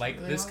 Yeah, that's like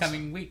really this awesome.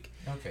 Coming week.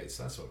 Okay,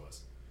 so that's what it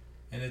was.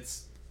 And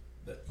it's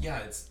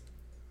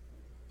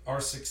our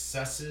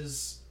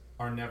successes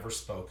are never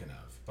spoken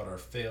of, but our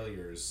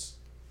failures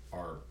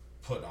are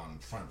put on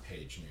front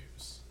page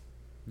news.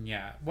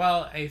 Yeah.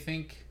 Well, I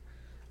think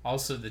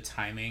also the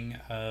timing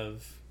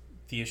of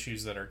the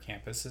issues that our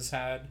campus has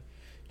had,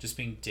 just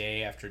being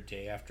day after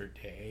day after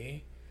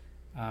day,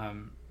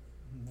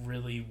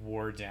 really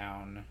wore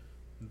down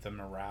the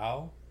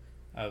morale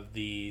of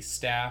the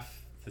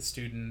staff, the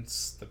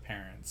students, the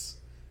parents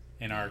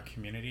in our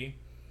community.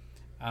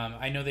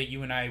 I know that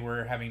you and I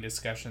were having a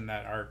discussion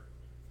that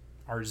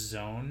our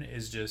zone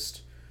is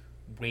just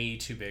way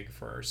too big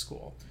for our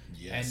school.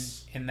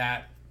 Yes. And in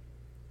that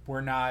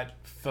we're not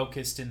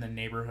focused in the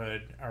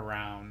neighborhood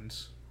around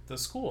the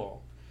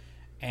school.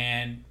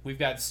 And we've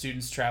got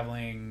students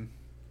traveling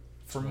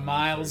for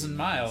miles and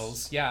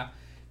miles,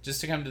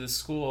 just to come to the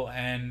school,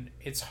 and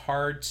it's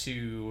hard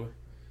to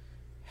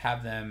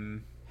have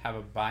them have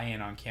a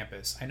buy-in on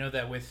campus. I know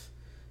that with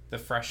the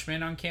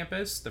freshmen on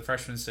campus, the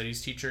freshman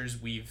studies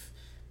teachers, we've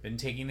been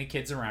taking the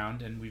kids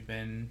around and we've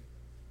been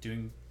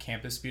doing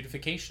campus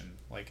beautification,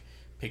 like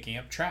picking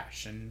up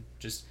trash and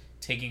just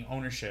taking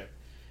ownership.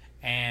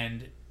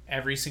 And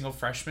every single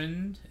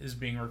freshman is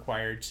being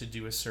required to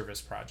do a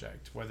service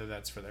project, whether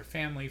that's for their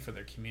family, for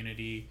their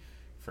community,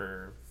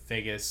 for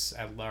Vegas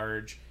at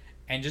large,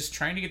 and just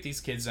trying to get these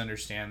kids to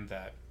understand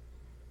that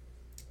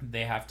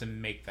they have to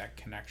make that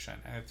connection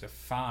and have to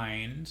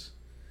find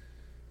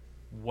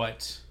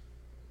what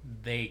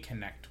they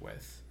connect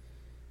with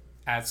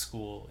at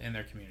school in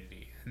their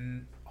community.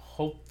 And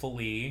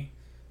hopefully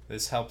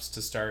this helps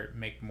to start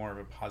make more of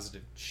a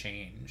positive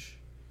change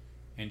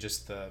in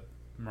just the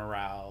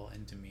morale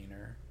and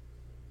demeanor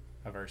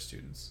of our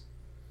students.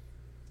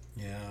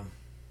 Yeah.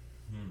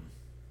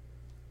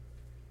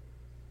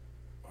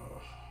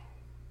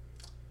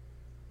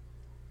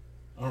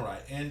 All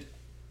right, and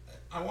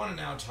I want to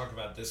now talk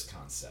about this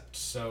concept.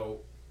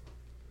 So,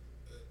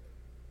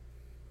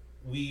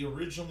 we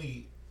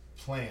originally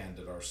planned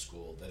at our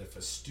school that if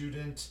a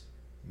student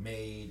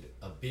made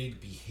a big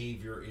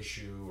behavior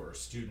issue or a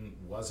student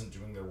wasn't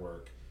doing their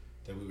work,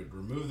 that we would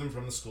remove them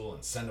from the school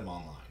and send them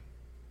online.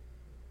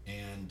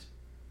 And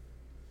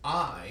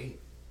I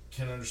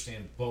can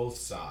understand both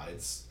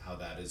sides, how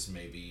that is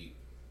maybe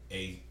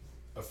a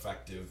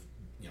effective,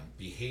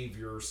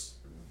 behavior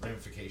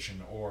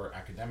ramification or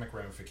academic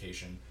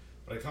ramification,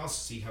 but I can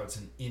also see how it's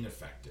an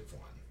ineffective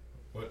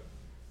one.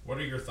 What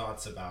are your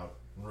thoughts about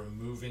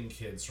removing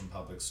kids from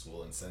public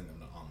school and sending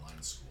them to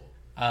online school?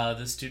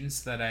 The students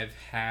that I've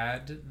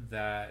had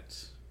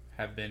that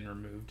have been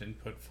removed and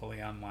put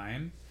fully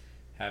online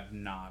have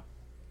not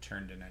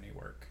turned in any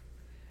work.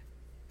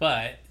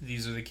 But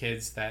these are the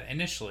kids that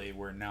initially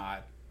were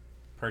not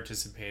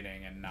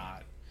participating and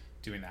not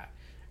doing that.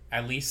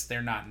 At least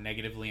they're not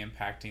negatively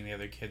impacting the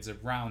other kids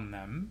around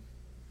them.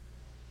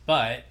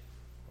 But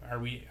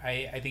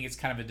I think it's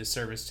kind of a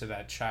disservice to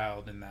that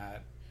child in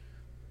that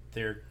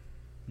they're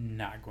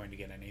not going to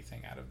get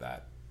anything out of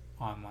that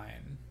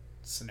online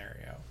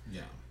scenario.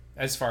 Yeah.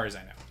 As far as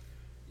I know.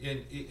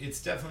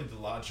 It's definitely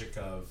the logic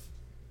of,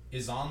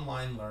 is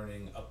online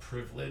learning a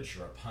privilege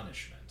or a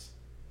punishment?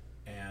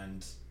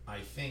 And I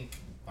think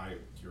by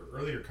your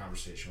earlier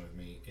conversation with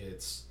me,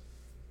 it's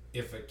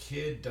if a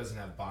kid doesn't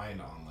have buy-in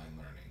to online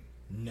learning,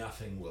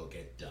 nothing will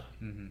get done.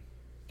 Mm-hmm.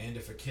 And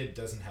if a kid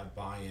doesn't have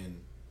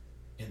buy-in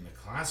in the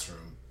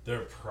classroom,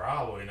 they're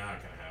probably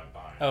not going to have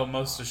buy-in. Oh,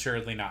 most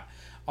assuredly not.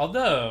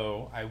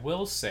 Although, I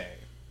will say,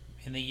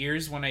 in the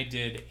years when I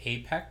did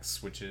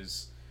Apex, which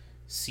is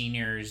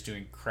seniors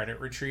doing credit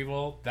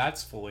retrieval,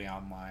 that's fully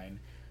online.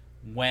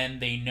 When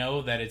they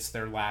know that it's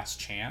their last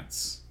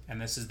chance,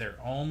 and this is their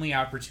only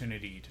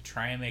opportunity to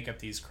try and make up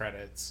these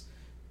credits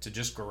to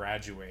just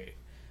graduate,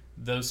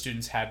 those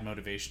students had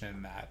motivation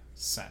in that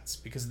sense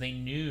because they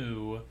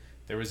knew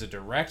there was a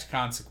direct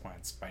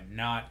consequence by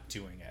not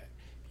doing it.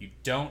 If you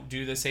don't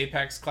do this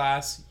Apex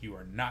class, you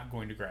are not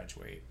going to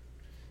graduate.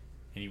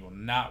 And you will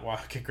not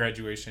walk at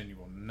graduation, you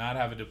will not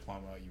have a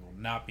diploma, you will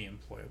not be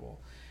employable.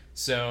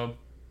 So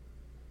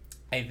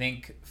I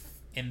think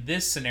in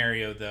this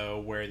scenario, though,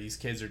 where these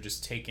kids are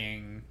just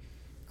taking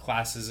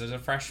classes as a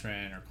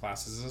freshman or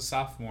classes as a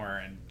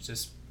sophomore and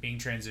just being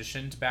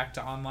transitioned back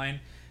to online,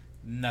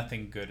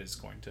 nothing good is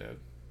going to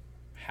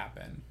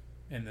happen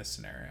in this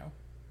scenario.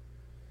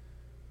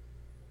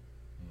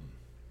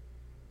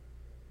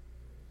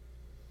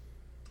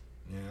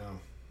 Yeah.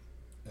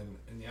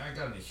 And yeah, I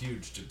got in a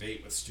huge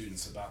debate with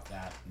students about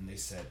that, and they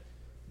said,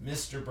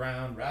 Mr.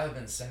 Brown, rather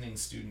than sending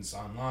students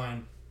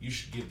online, you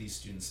should give these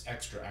students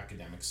extra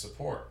academic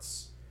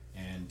supports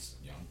and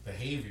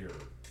behavior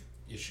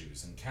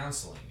issues and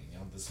counseling,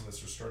 some of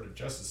this restorative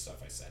justice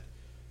stuff I said.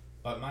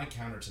 But my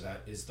counter to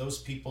that is those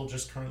people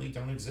just currently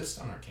don't exist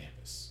on our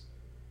campus.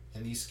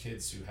 And these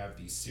kids who have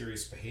these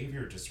serious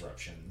behavior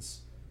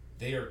disruptions,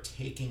 they are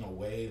taking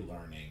away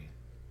learning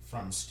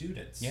from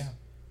students. Yeah.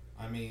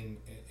 I mean,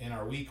 in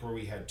our week where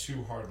we had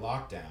 2 hard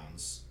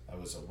lockdowns, that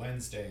was a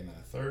Wednesday and then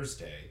a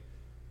Thursday,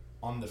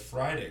 on the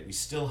Friday we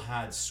still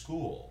had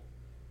school,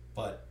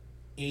 but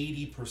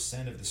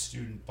 80% of the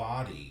student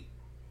body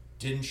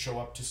didn't show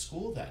up to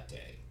school that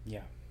day.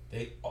 Yeah.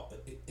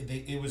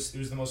 It was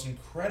the most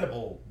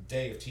incredible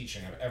day of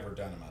teaching I've ever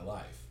done in my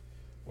life,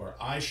 where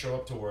I show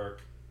up to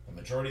work, the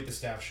majority of the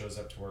staff shows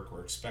up to work,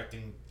 we're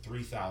expecting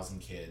 3,000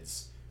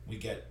 kids, we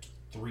get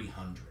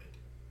 300.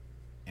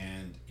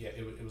 And yeah,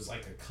 it was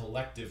like a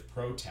collective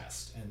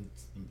protest, and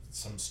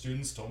some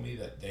students told me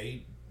that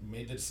they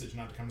made the decision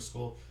not to come to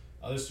school.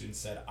 Other students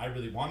said, I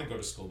really want to go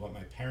to school, but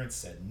my parents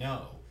said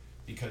no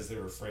because they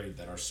were afraid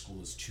that our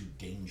school is too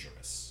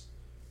dangerous.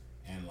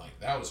 And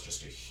that was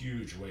just a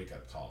huge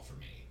wake-up call for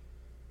me.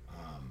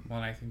 Well,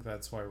 and I think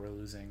that's why we're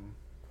losing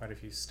quite a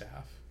few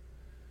staff.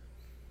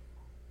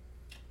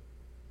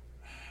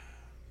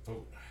 But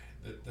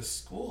the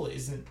school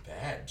isn't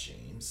bad,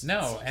 James.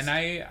 No, and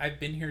I've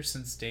been here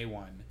since day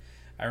one.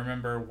 I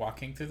remember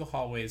walking through the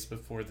hallways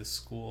before the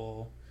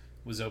school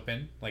was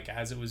open,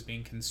 as it was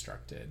being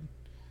constructed,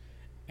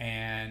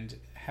 and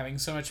having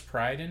so much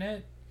pride in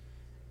it.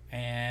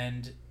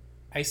 And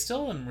I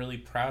still am really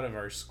proud of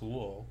our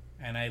school,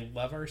 and I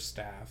love our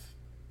staff.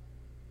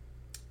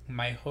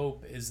 My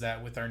hope is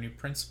that with our new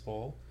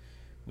principal,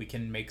 we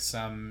can make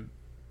some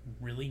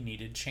really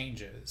needed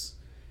changes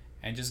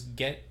and just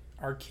get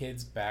our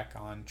kids back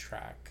on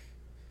track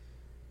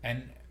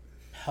and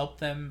help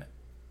them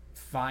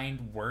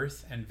find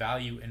worth and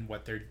value in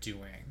what they're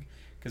doing.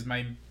 Because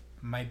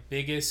my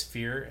biggest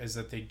fear is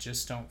that they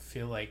just don't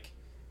feel like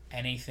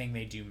anything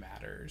they do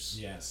matters.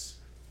 Yes.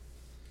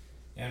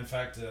 And in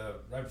fact,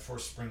 right before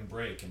spring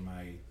break in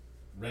my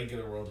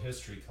regular world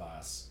history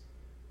class,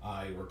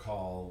 I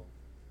recall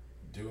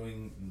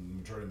doing the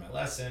majority of my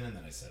lesson, and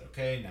then I said,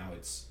 okay, now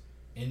it's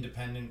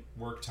independent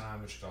work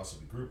time, which could also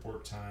be group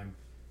work time.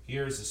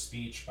 Here's a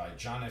speech by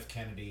John F.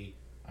 Kennedy.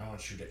 I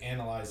want you to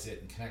analyze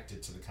it and connect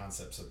it to the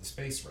concepts of the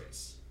space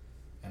race.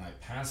 And I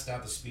passed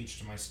out the speech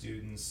to my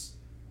students,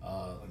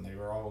 and they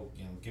were all,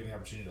 given the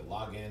opportunity to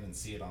log in and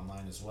see it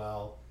online as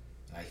well.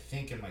 And I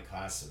think in my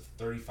class of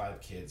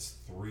 35 kids,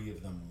 3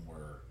 of them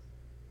were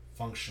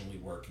functionally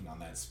working on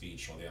that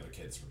speech while the other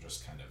kids were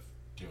just kind of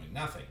doing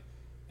nothing.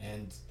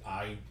 And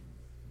I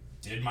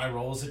did my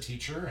role as a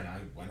teacher, and I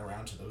went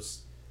around to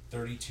those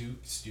 32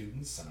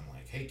 students, and I'm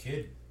like, hey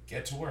kid,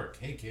 get to work.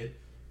 Hey kid,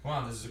 come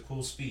on, this is a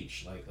cool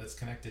speech. Like, let's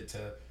connect it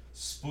to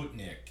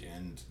Sputnik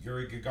and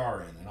Yuri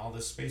Gagarin and all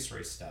this space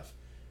race stuff.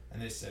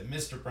 And they said,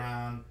 Mr.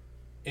 Brown,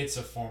 it's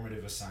a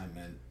formative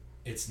assignment.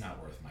 It's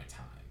not worth my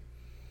time.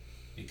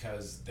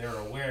 Because they're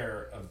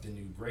aware of the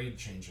new grade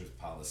change of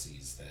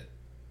policies that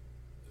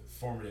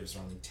formatives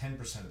are only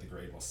 10% of the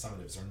grade while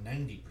summatives are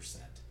 90%.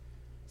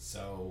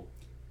 So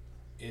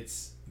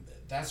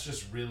that's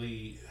just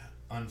really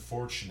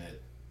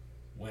unfortunate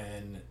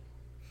when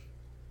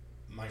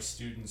my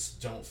students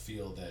don't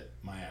feel that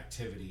my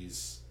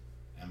activities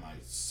and my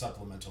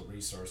supplemental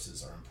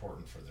resources are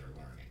important for their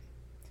learning.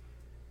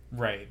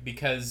 Right,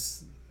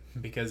 because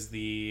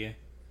the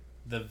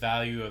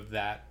value of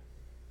that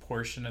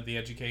portion of the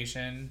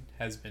education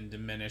has been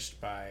diminished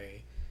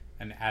by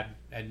an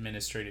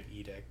administrative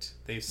edict.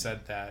 They've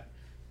said that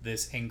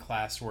this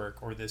in-class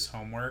work or this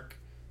homework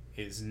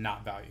is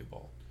not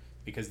valuable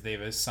because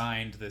they've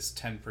assigned this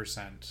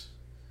 10%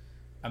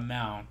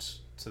 amount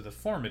to the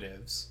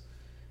formatives,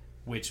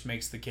 which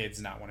makes the kids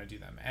not want to do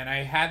them. And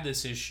I had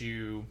this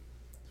issue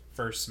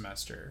first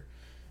semester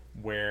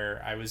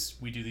where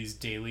we do these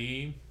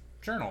daily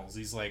journals,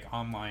 these like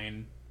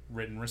online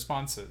written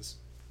responses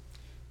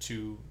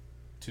to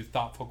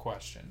thoughtful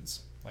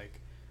questions, like,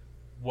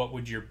 what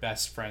would your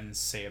best friends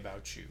say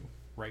about you?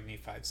 Write me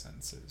 5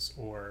 sentences.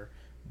 Or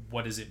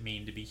what does it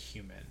mean to be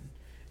human?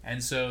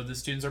 And so the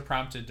students are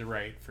prompted to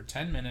write for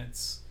 10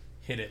 minutes,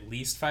 hit at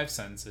least 5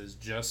 sentences,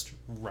 just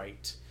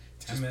write.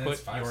 10 just minutes, put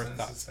 5 your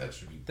sentences, thoughts. that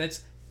should be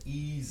That's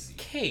easy.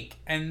 Cake.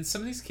 And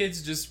some of these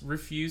kids just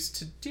refuse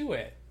to do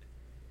it.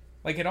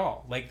 Like, at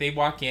all. Like, they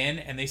walk in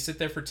and they sit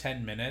there for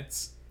 10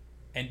 minutes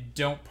and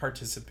don't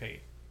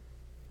participate.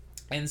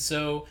 And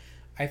so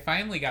I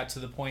finally got to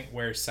the point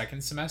where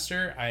second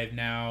semester, I've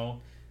now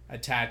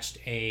attached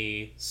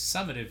a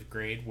summative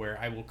grade where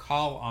I will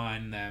call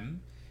on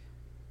them.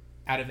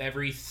 Out of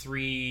every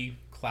 3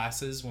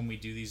 classes when we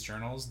do these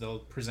journals, they'll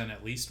present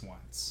at least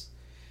once.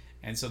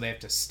 And so they have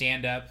to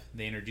stand up,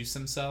 they introduce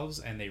themselves,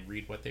 and they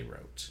read what they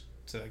wrote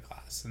to the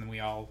class. And then we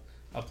all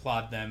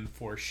applaud them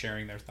for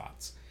sharing their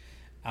thoughts.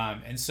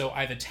 And so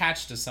I've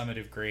attached a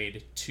summative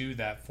grade to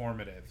that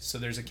formative. So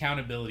there's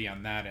accountability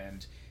on that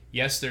end.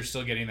 Yes, they're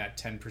still getting that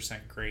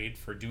 10% grade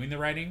for doing the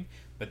writing,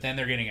 but then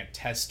they're getting a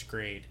test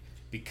grade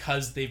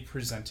because they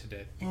presented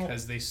it,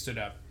 because they stood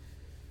up.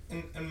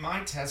 And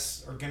my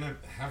tests are going to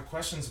have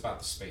questions about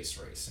the space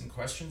race and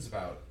questions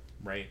about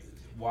right.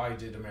 Why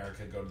did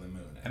America go to the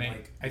moon? And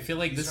I feel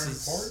like this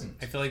is important.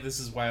 I feel like this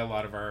is why a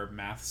lot of our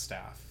math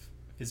staff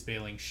is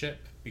bailing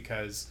ship,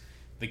 because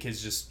the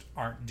kids just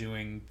aren't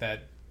doing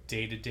that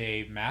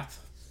day-to-day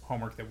math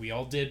homework that we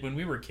all did when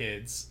we were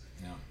kids.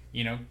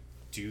 No.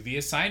 Do the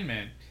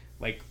assignment,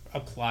 like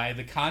apply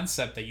the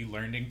concept that you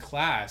learned in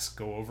class,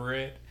 go over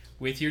it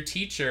with your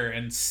teacher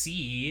and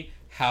see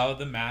how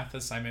the math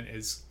assignment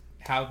is,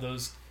 how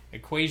those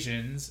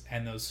equations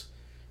and those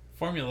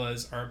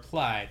formulas are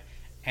applied.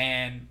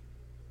 And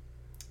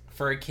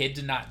for a kid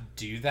to not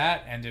do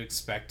that and to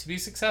expect to be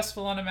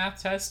successful on a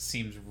math test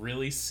seems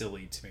really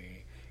silly to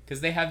me,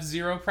 because they have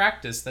zero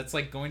practice. That's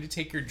like going to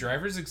take your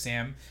driver's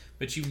exam,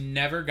 but you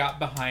never got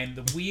behind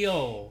the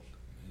wheel.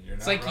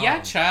 It's like, wrong.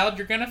 Yeah, child,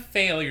 you're going to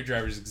fail your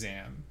driver's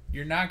exam.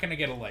 You're not going to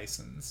get a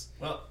license.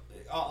 Well,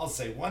 I'll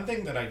say one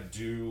thing that I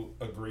do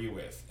agree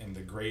with in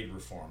the grade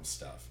reform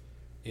stuff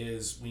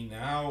is we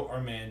now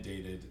are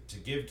mandated to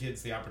give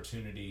kids the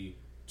opportunity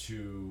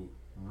to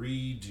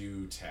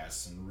redo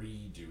tests and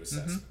redo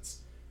assessments.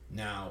 Mm-hmm.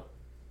 Now,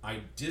 I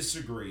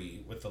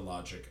disagree with the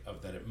logic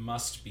of that it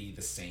must be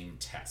the same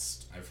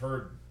test. I've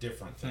heard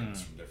different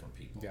things from different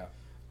people. Yeah.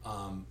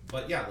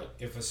 But yeah, look,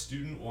 if a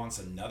student wants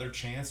another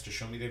chance to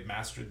show me they've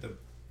mastered the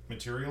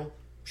material,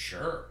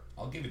 sure,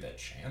 I'll give you that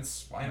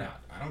chance. Why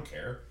not? I don't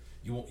care.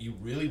 You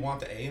really want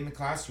the A in the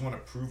class? You want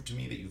to prove to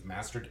me that you've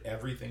mastered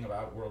everything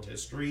about world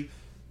history?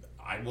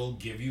 I will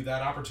give you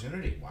that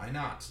opportunity. Why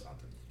not?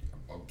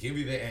 I'll give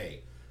you the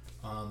A.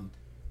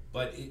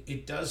 But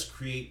it does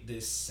create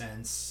this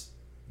sense,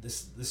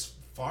 this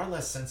far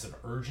less sense of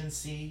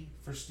urgency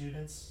for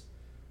students.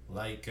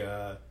 Like,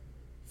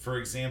 for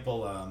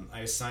example, I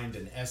assigned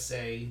an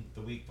essay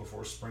the week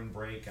before spring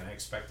break, and I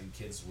expected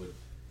kids would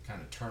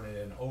kind of turn it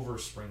in over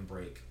spring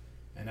break.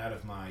 And out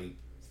of my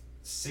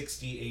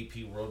 60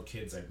 AP World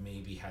kids, I've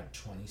maybe had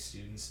 20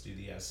 students do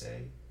the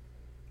essay.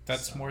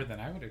 That's more than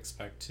I would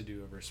expect to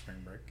do over spring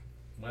break.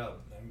 Well,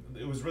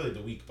 it was really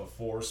the week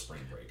before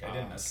spring break. I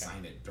didn't okay.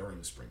 assign it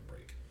during spring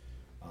break.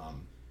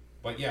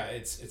 But yeah,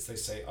 it's they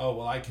say, oh,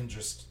 well, I can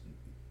just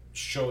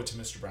show it to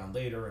Mr. Brown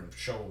later and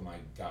show him I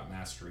got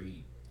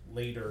mastery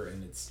later.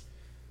 And it's...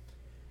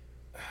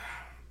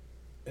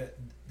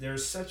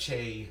 there's such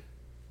a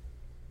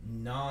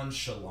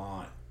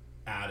nonchalant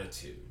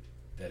attitude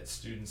that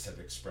students have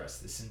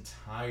expressed this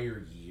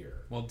entire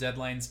year. Well,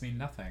 deadlines mean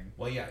nothing.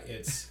 Well, yeah,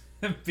 it's...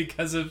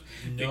 because of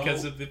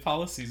the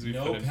policies we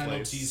put in place. No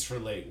penalties for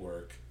late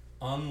work,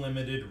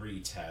 unlimited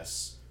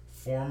retests,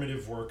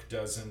 formative work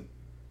doesn't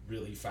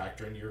really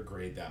factor into your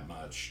grade that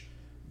much,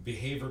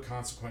 behavior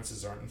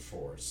consequences aren't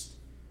enforced.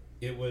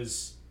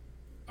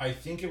 I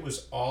think it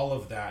was all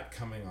of that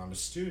coming on to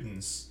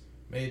students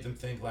made them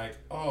think like,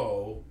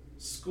 oh,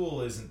 school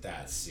isn't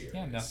that serious.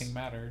 Yeah, nothing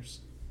matters.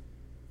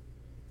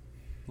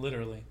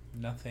 Literally,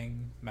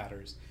 nothing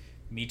matters.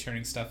 Me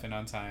turning stuff in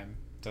on time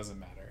doesn't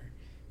matter.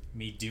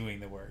 Me doing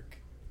the work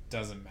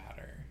doesn't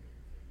matter.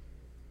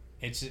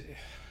 It's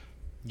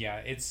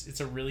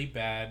a really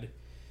bad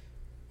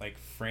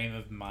frame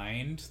of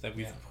mind that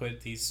we've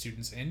put these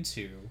students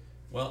into.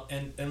 Well,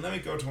 and let me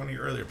go to one of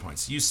your earlier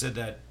points. You said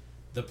that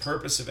the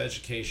purpose of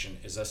education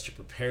is us to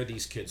prepare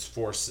these kids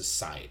for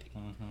society.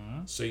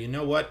 Mm-hmm. So you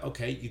know what?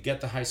 Okay, you get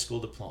the high school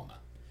diploma.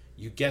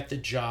 You get the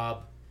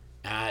job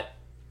at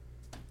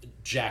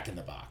Jack in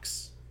the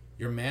Box.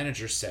 Your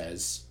manager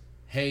says,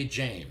 hey,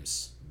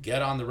 James,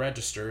 get on the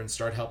register and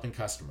start helping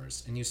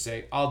customers. And you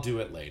say, I'll do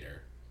it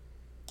later.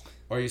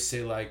 Or you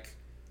say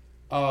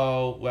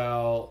oh,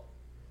 well,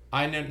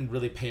 I didn't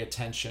really pay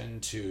attention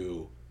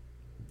to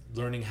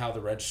learning how the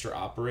register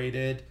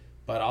operated,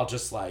 but I'll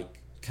just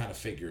kind of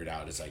figure it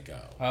out as I go.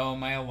 Oh,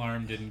 my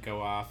alarm didn't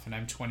go off and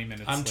I'm 20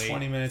 minutes late. I'm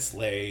 20 minutes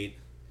late.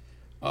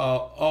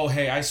 Oh,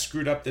 hey, I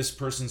screwed up this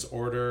person's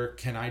order.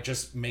 Can I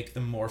just make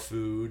them more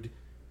food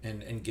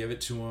and give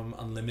it to them?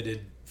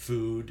 Unlimited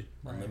food,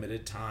 right.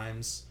 Unlimited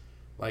times.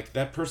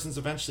 That person's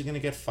eventually going to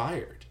get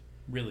fired.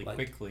 Really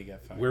quickly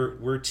get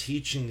fired. We're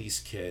teaching these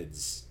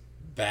kids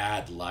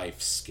bad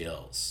life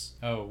skills.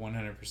 Oh,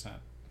 100%.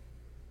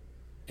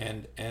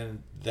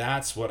 And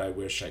that's what I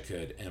wish I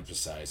could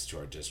emphasize to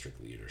our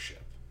district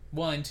leadership.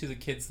 Well, and to the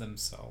kids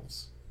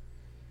themselves.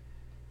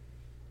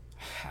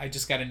 I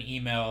just got an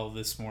email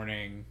this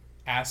morning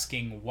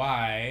asking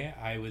why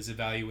I was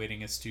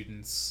evaluating a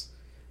student's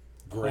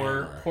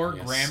poor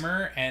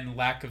grammar and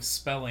lack of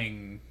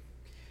spelling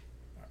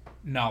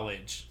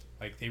knowledge.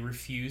 They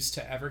refuse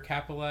to ever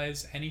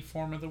capitalize any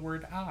form of the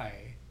word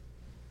I.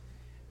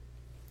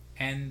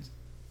 And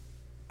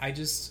I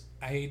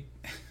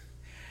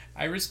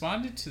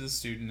responded to the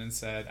student and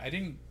said, I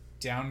didn't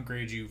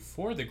downgrade you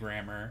for the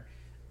grammar.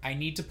 I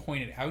need to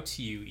point it out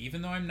to you.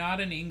 Even though I'm not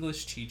an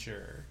English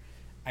teacher,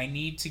 I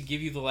need to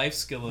give you the life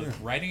skill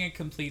of writing a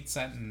complete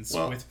sentence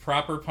with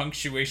proper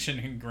punctuation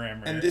and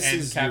grammar and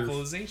is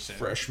capitalization.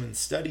 Your freshman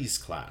studies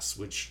class,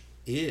 which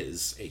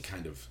is a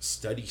kind of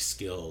study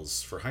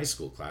skills for high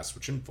school class,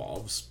 which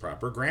involves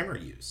proper grammar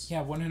use.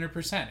 Yeah,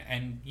 100%.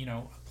 And,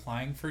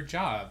 applying for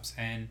jobs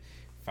and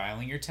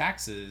filing your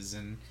taxes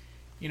and,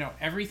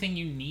 everything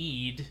you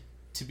need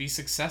to be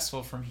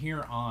successful from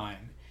here on.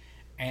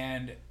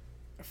 And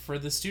for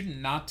the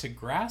student not to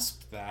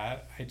grasp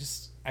that,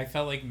 I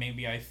felt like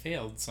maybe I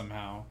failed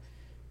somehow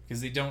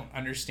because they don't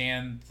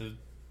understand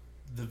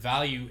the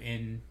value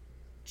in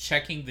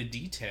checking the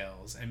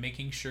details and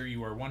making sure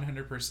you are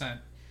 100%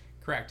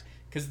 correct.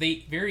 Because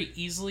they very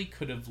easily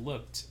could have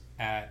looked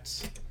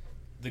at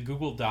the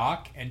Google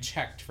Doc and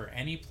checked for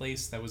any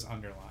place that was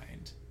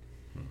underlined.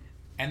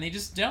 And they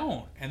just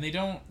don't. And they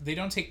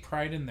don't take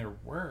pride in their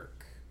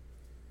work,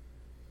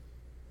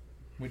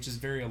 which is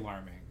very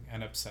alarming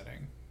and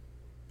upsetting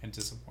and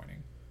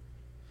disappointing.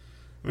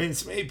 I mean,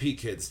 some AP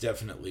kids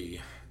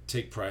definitely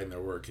take pride in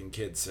their work, and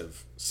kids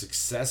have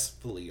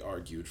successfully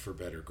argued for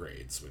better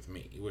grades with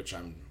me, which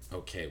I'm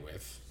okay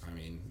with. I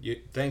mean,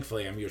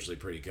 thankfully, I'm usually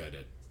pretty good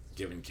at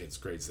giving kids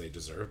grades they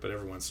deserve, but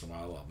every once in a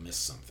while I'll miss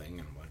something,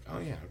 and I'm like, oh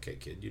yeah, okay,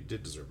 kid, you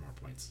did deserve more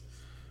points.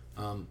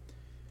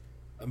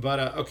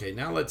 Okay,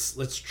 now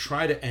let's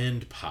try to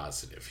end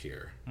positive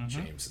here,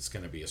 James. It's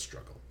going to be a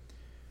struggle.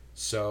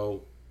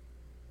 So,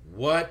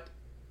 what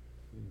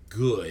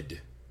good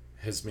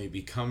has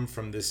maybe come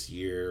from this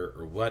year,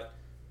 or what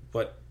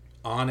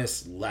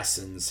honest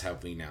lessons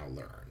have we now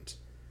learned?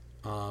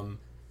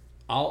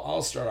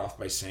 I'll start off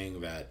by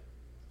saying that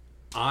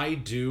I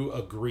do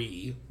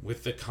agree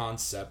with the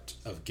concept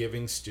of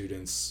giving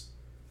students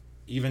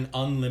even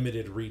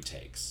unlimited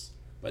retakes,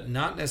 but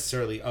not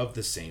necessarily of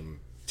the same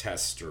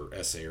test or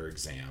essay or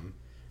exam.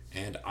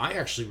 And I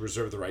actually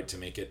reserve the right to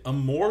make it a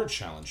more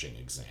challenging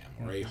exam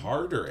or a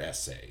harder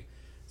essay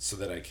so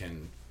that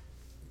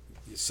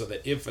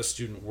if a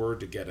student were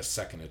to get a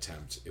second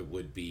attempt, it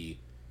would be,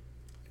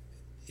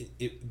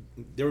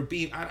 there would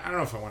be, I don't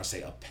know if I want to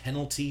say a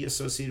penalty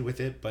associated with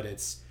it, but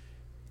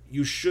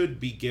you should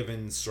be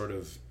given sort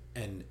of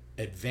an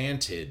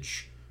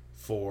advantage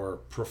for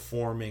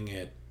performing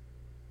it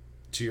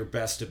to your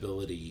best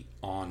ability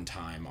on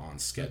time, on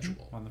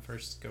schedule. On the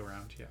first go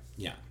round, yeah.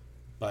 Yeah.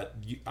 But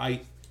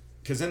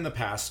because in the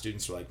past,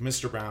 students were like,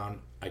 Mr. Brown,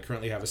 I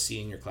currently have a C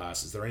in your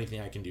class. Is there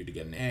anything I can do to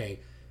get an A?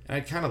 And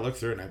I'd kind of look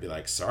through it and I'd be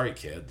like, sorry,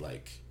 kid,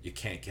 like, you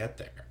can't get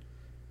there.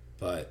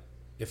 But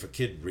if a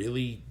kid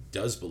really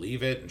does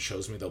believe it and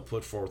shows me they'll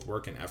put forth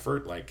work and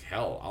effort, like,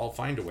 hell, I'll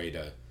find a way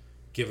to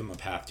give them a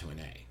path to an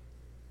A.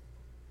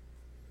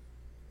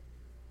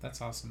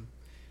 That's awesome.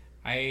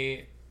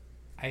 I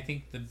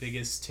think the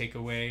biggest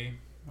takeaway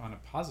on a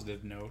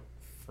positive note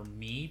for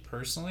me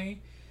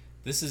personally,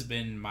 this has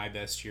been my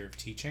best year of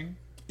teaching.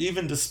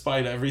 Even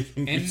despite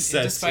everything you've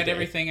said despite today.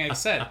 everything I've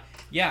said.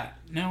 Yeah,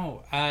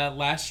 no.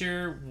 Last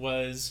year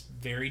was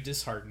very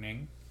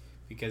disheartening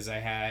because I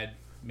had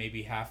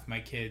maybe half my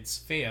kids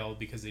fail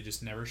because they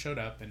just never showed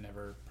up and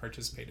never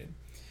participated.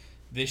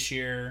 This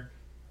year,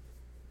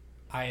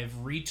 I have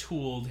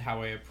retooled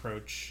how I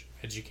approach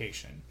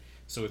education.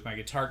 So with my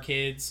guitar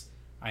kids,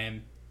 I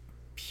am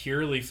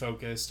purely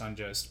focused on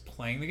just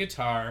playing the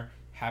guitar,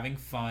 having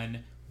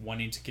fun,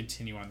 wanting to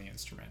continue on the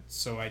instrument.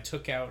 So I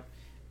took out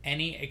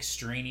any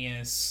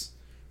extraneous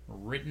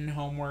written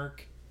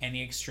homework,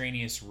 any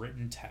extraneous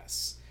written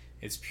tests.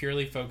 It's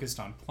purely focused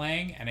on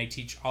playing, and I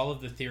teach all of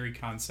the theory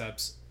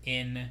concepts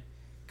in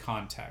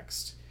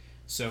context.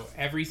 So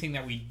everything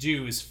that we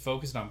do is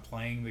focused on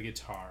playing the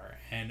guitar,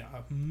 and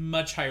a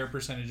much higher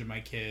percentage of my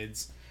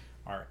kids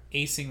are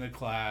acing the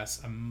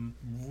class. A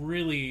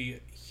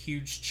really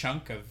huge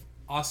chunk of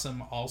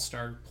awesome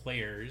all-star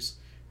players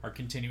are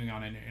continuing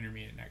on in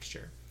intermediate next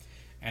year.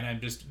 And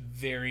I'm just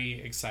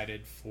very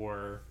excited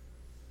for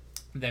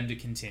them to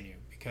continue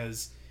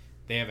because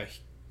they have a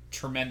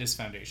tremendous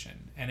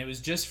foundation. And it was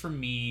just for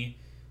me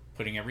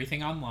putting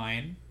everything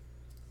online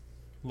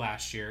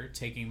last year,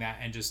 taking that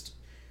and just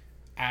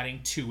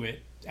adding to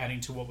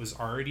what was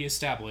already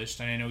established.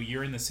 And I know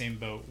you're in the same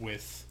boat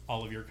with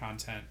all of your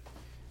content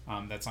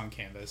that's on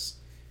Canvas.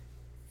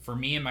 For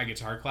me in my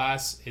guitar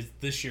class,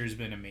 this year's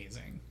been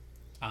amazing.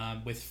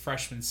 With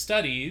freshman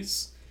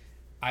studies,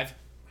 I've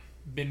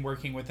been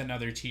working with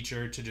another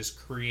teacher to just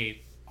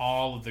create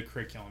all of the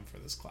curriculum for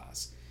this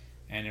class.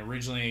 And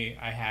originally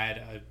I had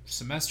a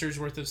semester's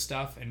worth of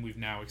stuff, and we've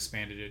now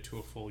expanded it to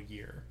a full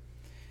year.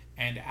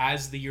 And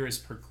as the year has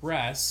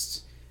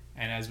progressed,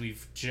 and as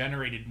we've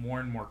generated more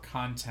and more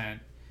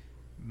content,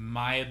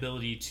 my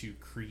ability to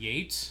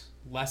create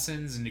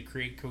lessons and to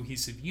create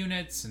cohesive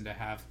units and to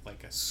have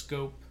like a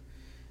scope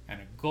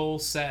and a goal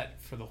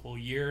set for the whole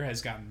year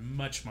has gotten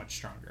much, much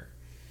stronger.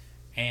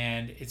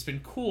 And it's been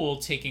cool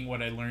taking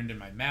what I learned in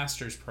my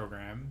master's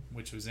program,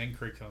 which was in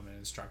curriculum and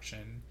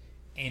instruction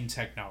in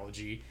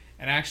technology,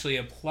 and actually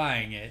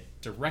applying it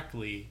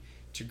directly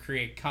to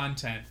create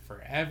content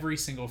for every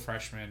single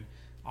freshman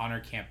on our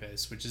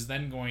campus, which is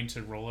then going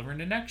to roll over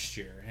into next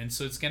year. And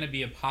so it's going to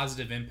be a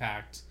positive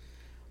impact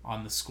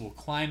on the school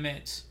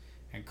climate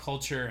and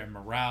culture and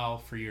morale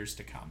for years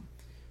to come.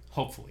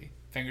 Hopefully.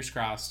 Fingers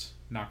crossed,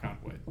 knock on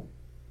wood.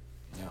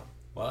 Yeah.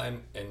 Well,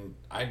 and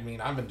I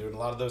mean, I've been doing a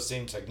lot of those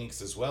same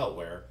techniques as well,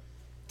 where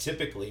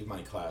typically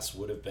my class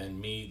would have been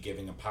me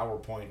giving a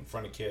PowerPoint in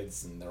front of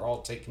kids, and they're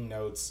all taking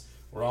notes.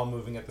 We're all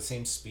moving at the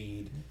same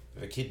speed.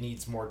 If a kid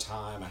needs more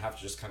time, I have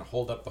to just kind of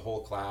hold up the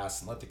whole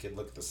class and let the kid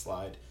look at the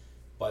slide.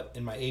 But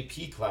in my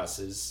AP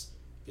classes,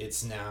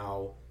 it's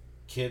now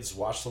kids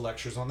watch the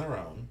lectures on their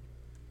own,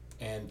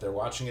 and they're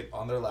watching it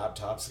on their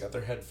laptops, got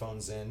their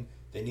headphones in.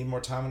 They need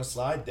more time on a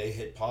slide, they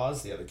hit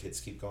pause, the other kids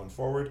keep going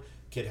forward.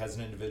 Kid has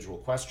an individual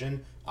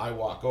question, I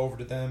walk over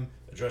to them,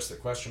 address their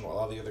question while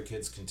all the other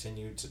kids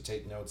continue to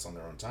take notes on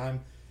their own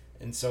time.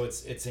 And so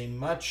it's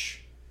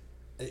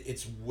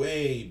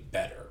way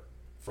better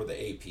for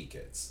the AP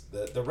kids.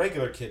 The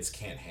regular kids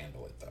can't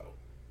handle it though.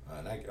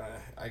 And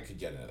I could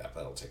get into that,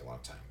 but it'll take a long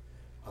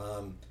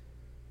time.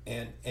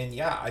 And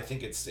yeah, I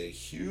think it's a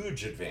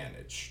huge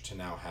advantage to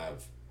now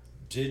have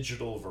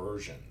digital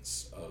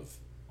versions of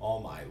all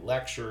my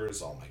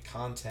lectures, all my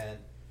content,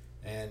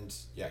 and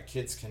yeah,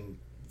 kids can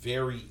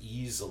very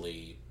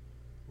easily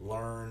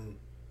learn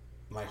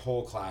my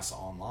whole class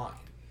online.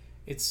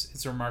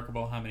 It's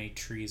remarkable how many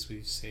trees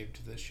we've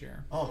saved this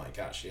year. Oh my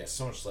gosh, yeah,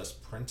 so much less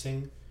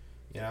printing.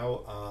 You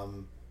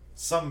know,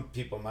 some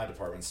people in my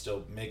department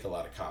still make a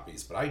lot of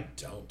copies, but I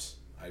don't.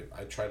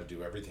 I try to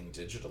do everything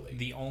digitally.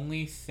 The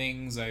only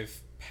things I've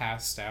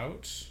passed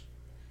out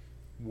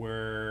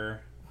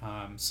were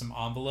some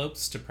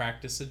envelopes to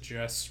practice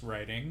address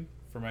writing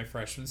for my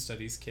freshman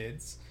studies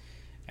kids,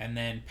 and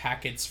then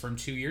packets from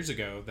 2 years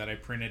ago that I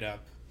printed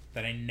up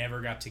that I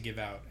never got to give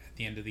out at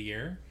the end of the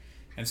year.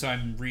 And so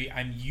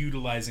I'm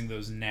utilizing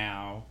those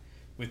now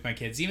with my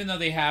kids, even though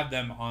they have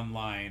them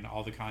online,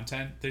 all the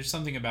content. There's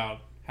something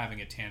about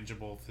having a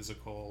tangible,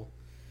 physical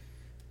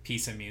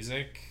piece of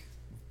music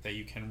that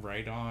you can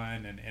write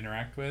on and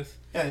interact with.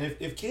 Yeah, and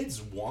if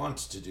kids want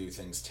to do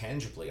things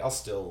tangibly, I'll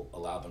still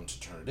allow them to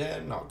turn it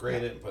in, and I'll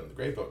grade it and put it in the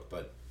grade book,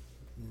 but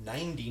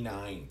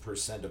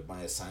 99% of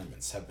my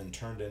assignments have been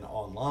turned in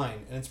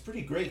online, and it's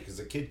pretty great because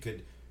a kid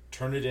could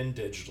turn it in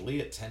digitally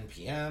at 10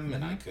 p.m.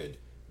 and I could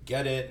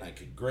get it and I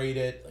could grade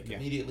it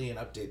immediately and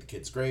update the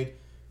kid's grade.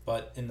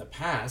 But in the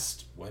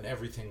past, when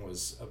everything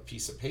was a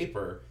piece of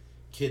paper,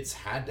 kids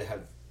had to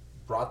have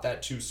brought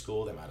that to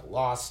school. They might have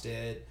lost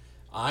it.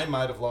 I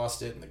might have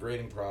lost it in the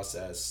grading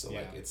process. So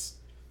it's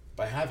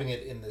by having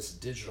it in this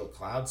digital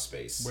cloud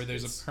space where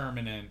there's a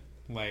permanent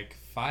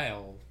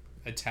file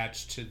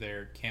attached to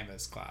their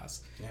Canvas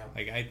class.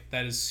 Yeah.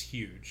 That is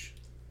huge.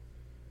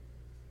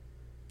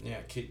 Yeah,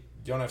 you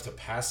don't have to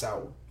pass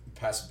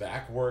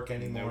back work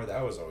anymore. Nope.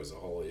 That was always a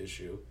whole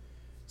issue.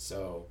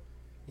 So,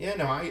 yeah,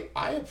 no,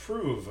 I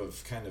approve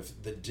of kind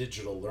of the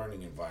digital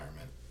learning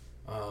environment.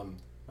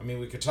 I mean,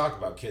 we could talk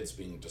about kids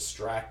being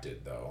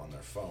distracted though on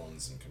their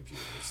phones and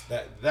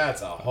computers.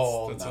 That's a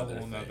whole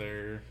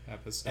nother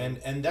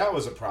episode. And that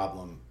was a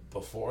problem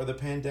before the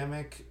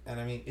pandemic. And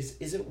I mean,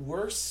 is it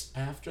worse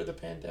after the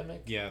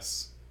pandemic?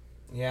 Yes.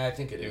 Yeah, I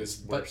think it is. It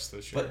was worse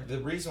this year. But the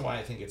reason why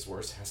I think it's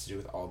worse has to do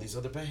with all these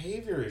other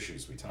behavior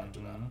issues we talked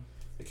about.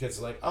 The kids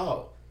are like,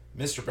 oh,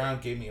 Mr.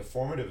 Brown gave me a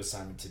formative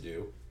assignment to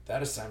do.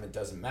 That assignment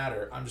doesn't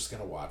matter. I'm just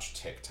going to watch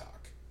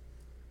TikTok.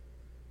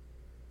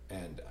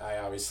 And I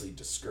obviously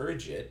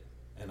discourage it,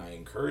 and I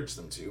encourage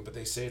them to, but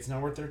they say it's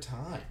not worth their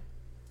time.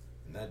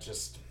 And that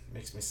just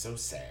makes me so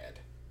sad.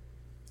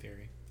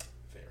 Very.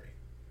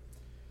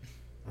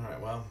 All right,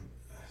 well,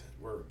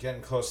 we're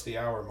getting close to the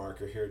hour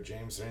marker here.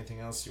 James, is there anything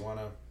else you want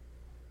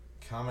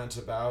to comment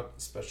about,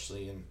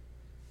 especially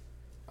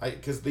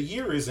because the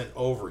year isn't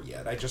over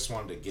yet. I just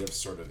wanted to give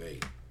sort of a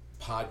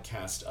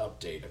podcast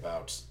update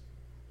about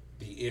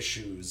the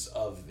issues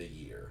of the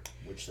year,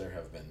 which there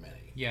have been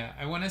many. Yeah,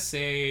 I want to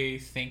say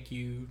thank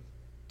you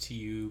to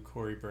you,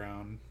 Corey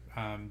Brown.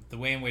 The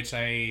way in which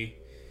I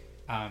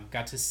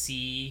got to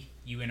see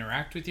you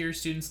interact with your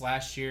students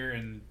last year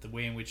and the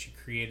way in which you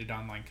created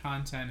online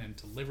content and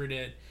delivered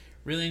it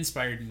really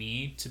inspired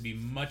me to be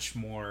much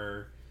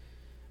more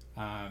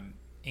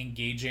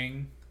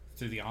engaging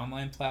through the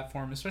online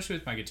platform, especially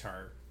with my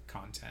guitar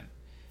content.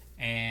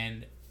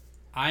 And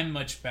I'm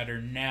much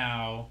better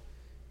now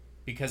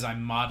because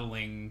I'm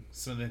modeling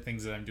some of the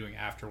things that I'm doing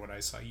after what I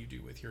saw you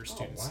do with your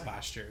students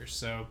last year.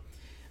 So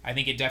I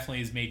think it definitely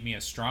has made me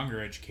a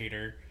stronger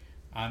educator.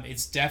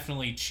 It's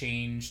definitely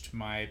changed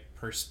my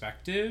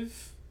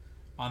perspective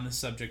on the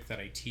subject that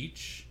I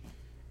teach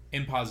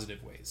in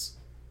positive ways.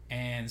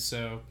 And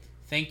so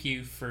thank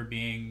you for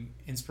being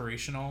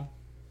inspirational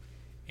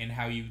in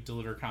how you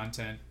deliver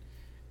content.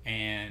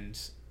 And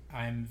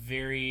I'm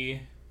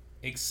very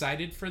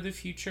excited for the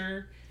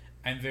future.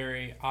 I'm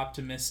very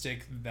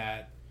optimistic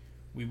that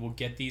we will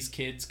get these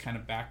kids kind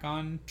of back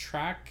on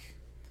track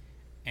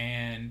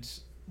and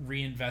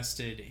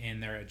reinvested in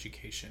their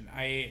education.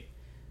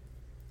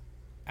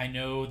 I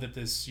know that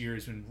this year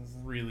has been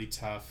really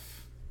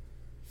tough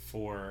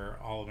for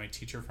all of my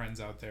teacher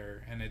friends out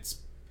there, and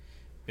it's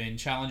been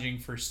challenging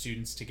for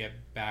students to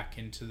get back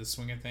into the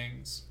swing of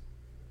things.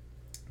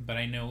 But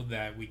I know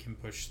that we can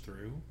push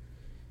through,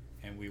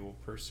 and we will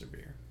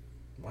persevere.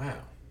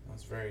 Wow,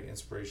 that's very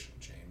inspirational,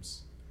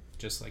 James.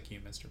 Just like you,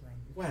 Mr.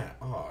 Brown.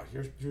 Wow,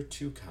 you're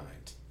too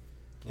kind.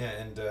 Yeah,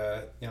 and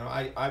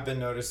I've been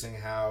noticing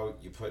how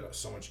you put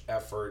so much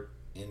effort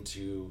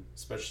into,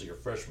 especially your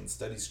freshman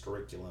studies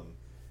curriculum,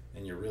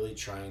 and you're really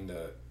trying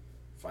to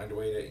find a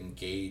way to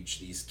engage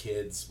these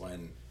kids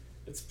when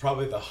it's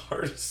probably the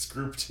hardest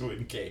group to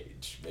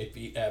engage,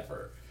 maybe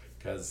ever,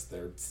 because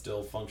they're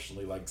still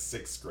functionally like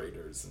sixth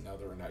graders and now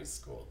they're in high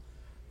school.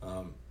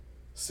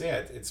 So yeah,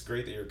 it's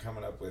great that you're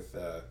coming up with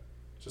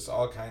just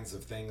all kinds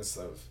of things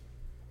of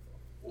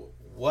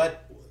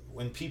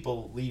when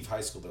people leave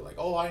high school, they're like,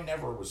 oh, I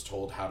never was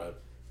told how to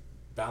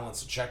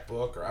balance a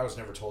checkbook, or I was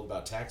never told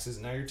about taxes.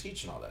 Now you're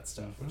teaching all that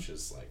stuff, which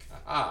is like,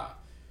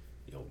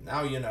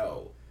 now you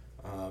know.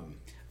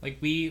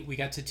 We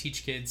got to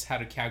teach kids how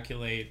to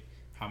calculate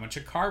how much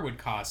a car would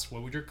cost.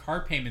 What would your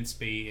car payments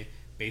be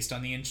based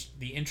on the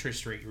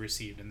interest rate you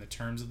received and the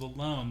terms of the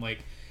loan?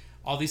 Like,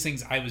 all these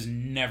things I was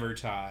never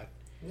taught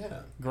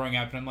growing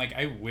up. And I'm like,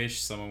 I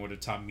wish someone would have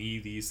taught me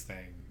these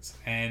things.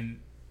 And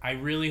I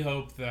really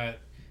hope that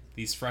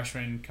these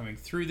freshmen coming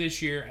through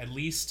this year at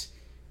least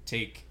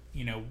take,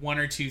 one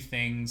or two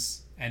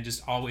things and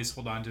just always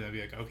hold on to them and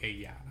be like, okay,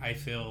 yeah, I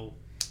feel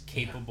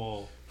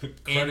capable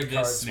Credit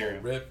cards will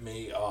rip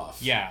me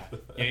off. Yeah.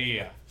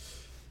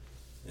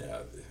 Yeah,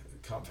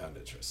 compound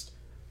interest.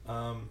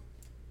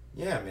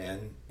 Yeah,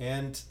 man.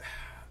 And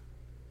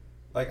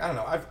I don't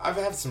know, I've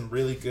had some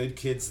really good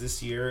kids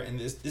this year, and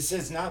this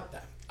has not,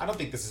 I don't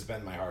think this has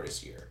been my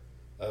hardest year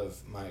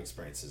of my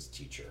experience as a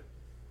teacher.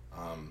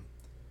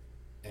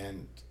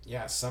 And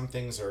yeah, some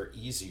things are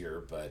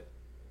easier, but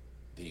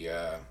the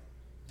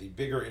the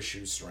bigger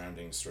issues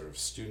surrounding sort of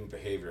student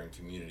behavior and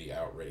community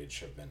outrage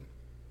have been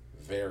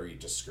very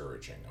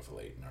discouraging of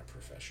late in our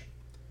profession.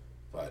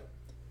 But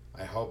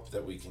I hope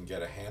that we can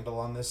get a handle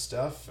on this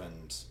stuff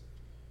and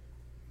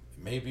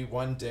maybe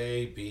one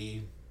day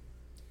be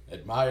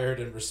admired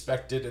and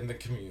respected in the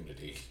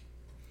community.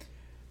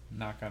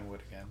 Knock on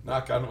wood again.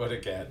 Knock on wood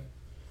again.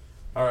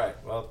 All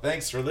right. Well,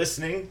 thanks for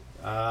listening.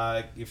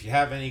 If you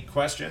have any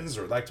questions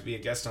or would like to be a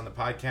guest on the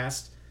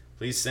podcast,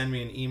 please send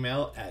me an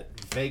email at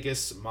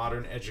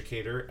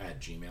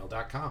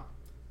vegasmoderneducator@gmail.com.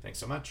 Thanks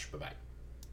so much. Bye-bye.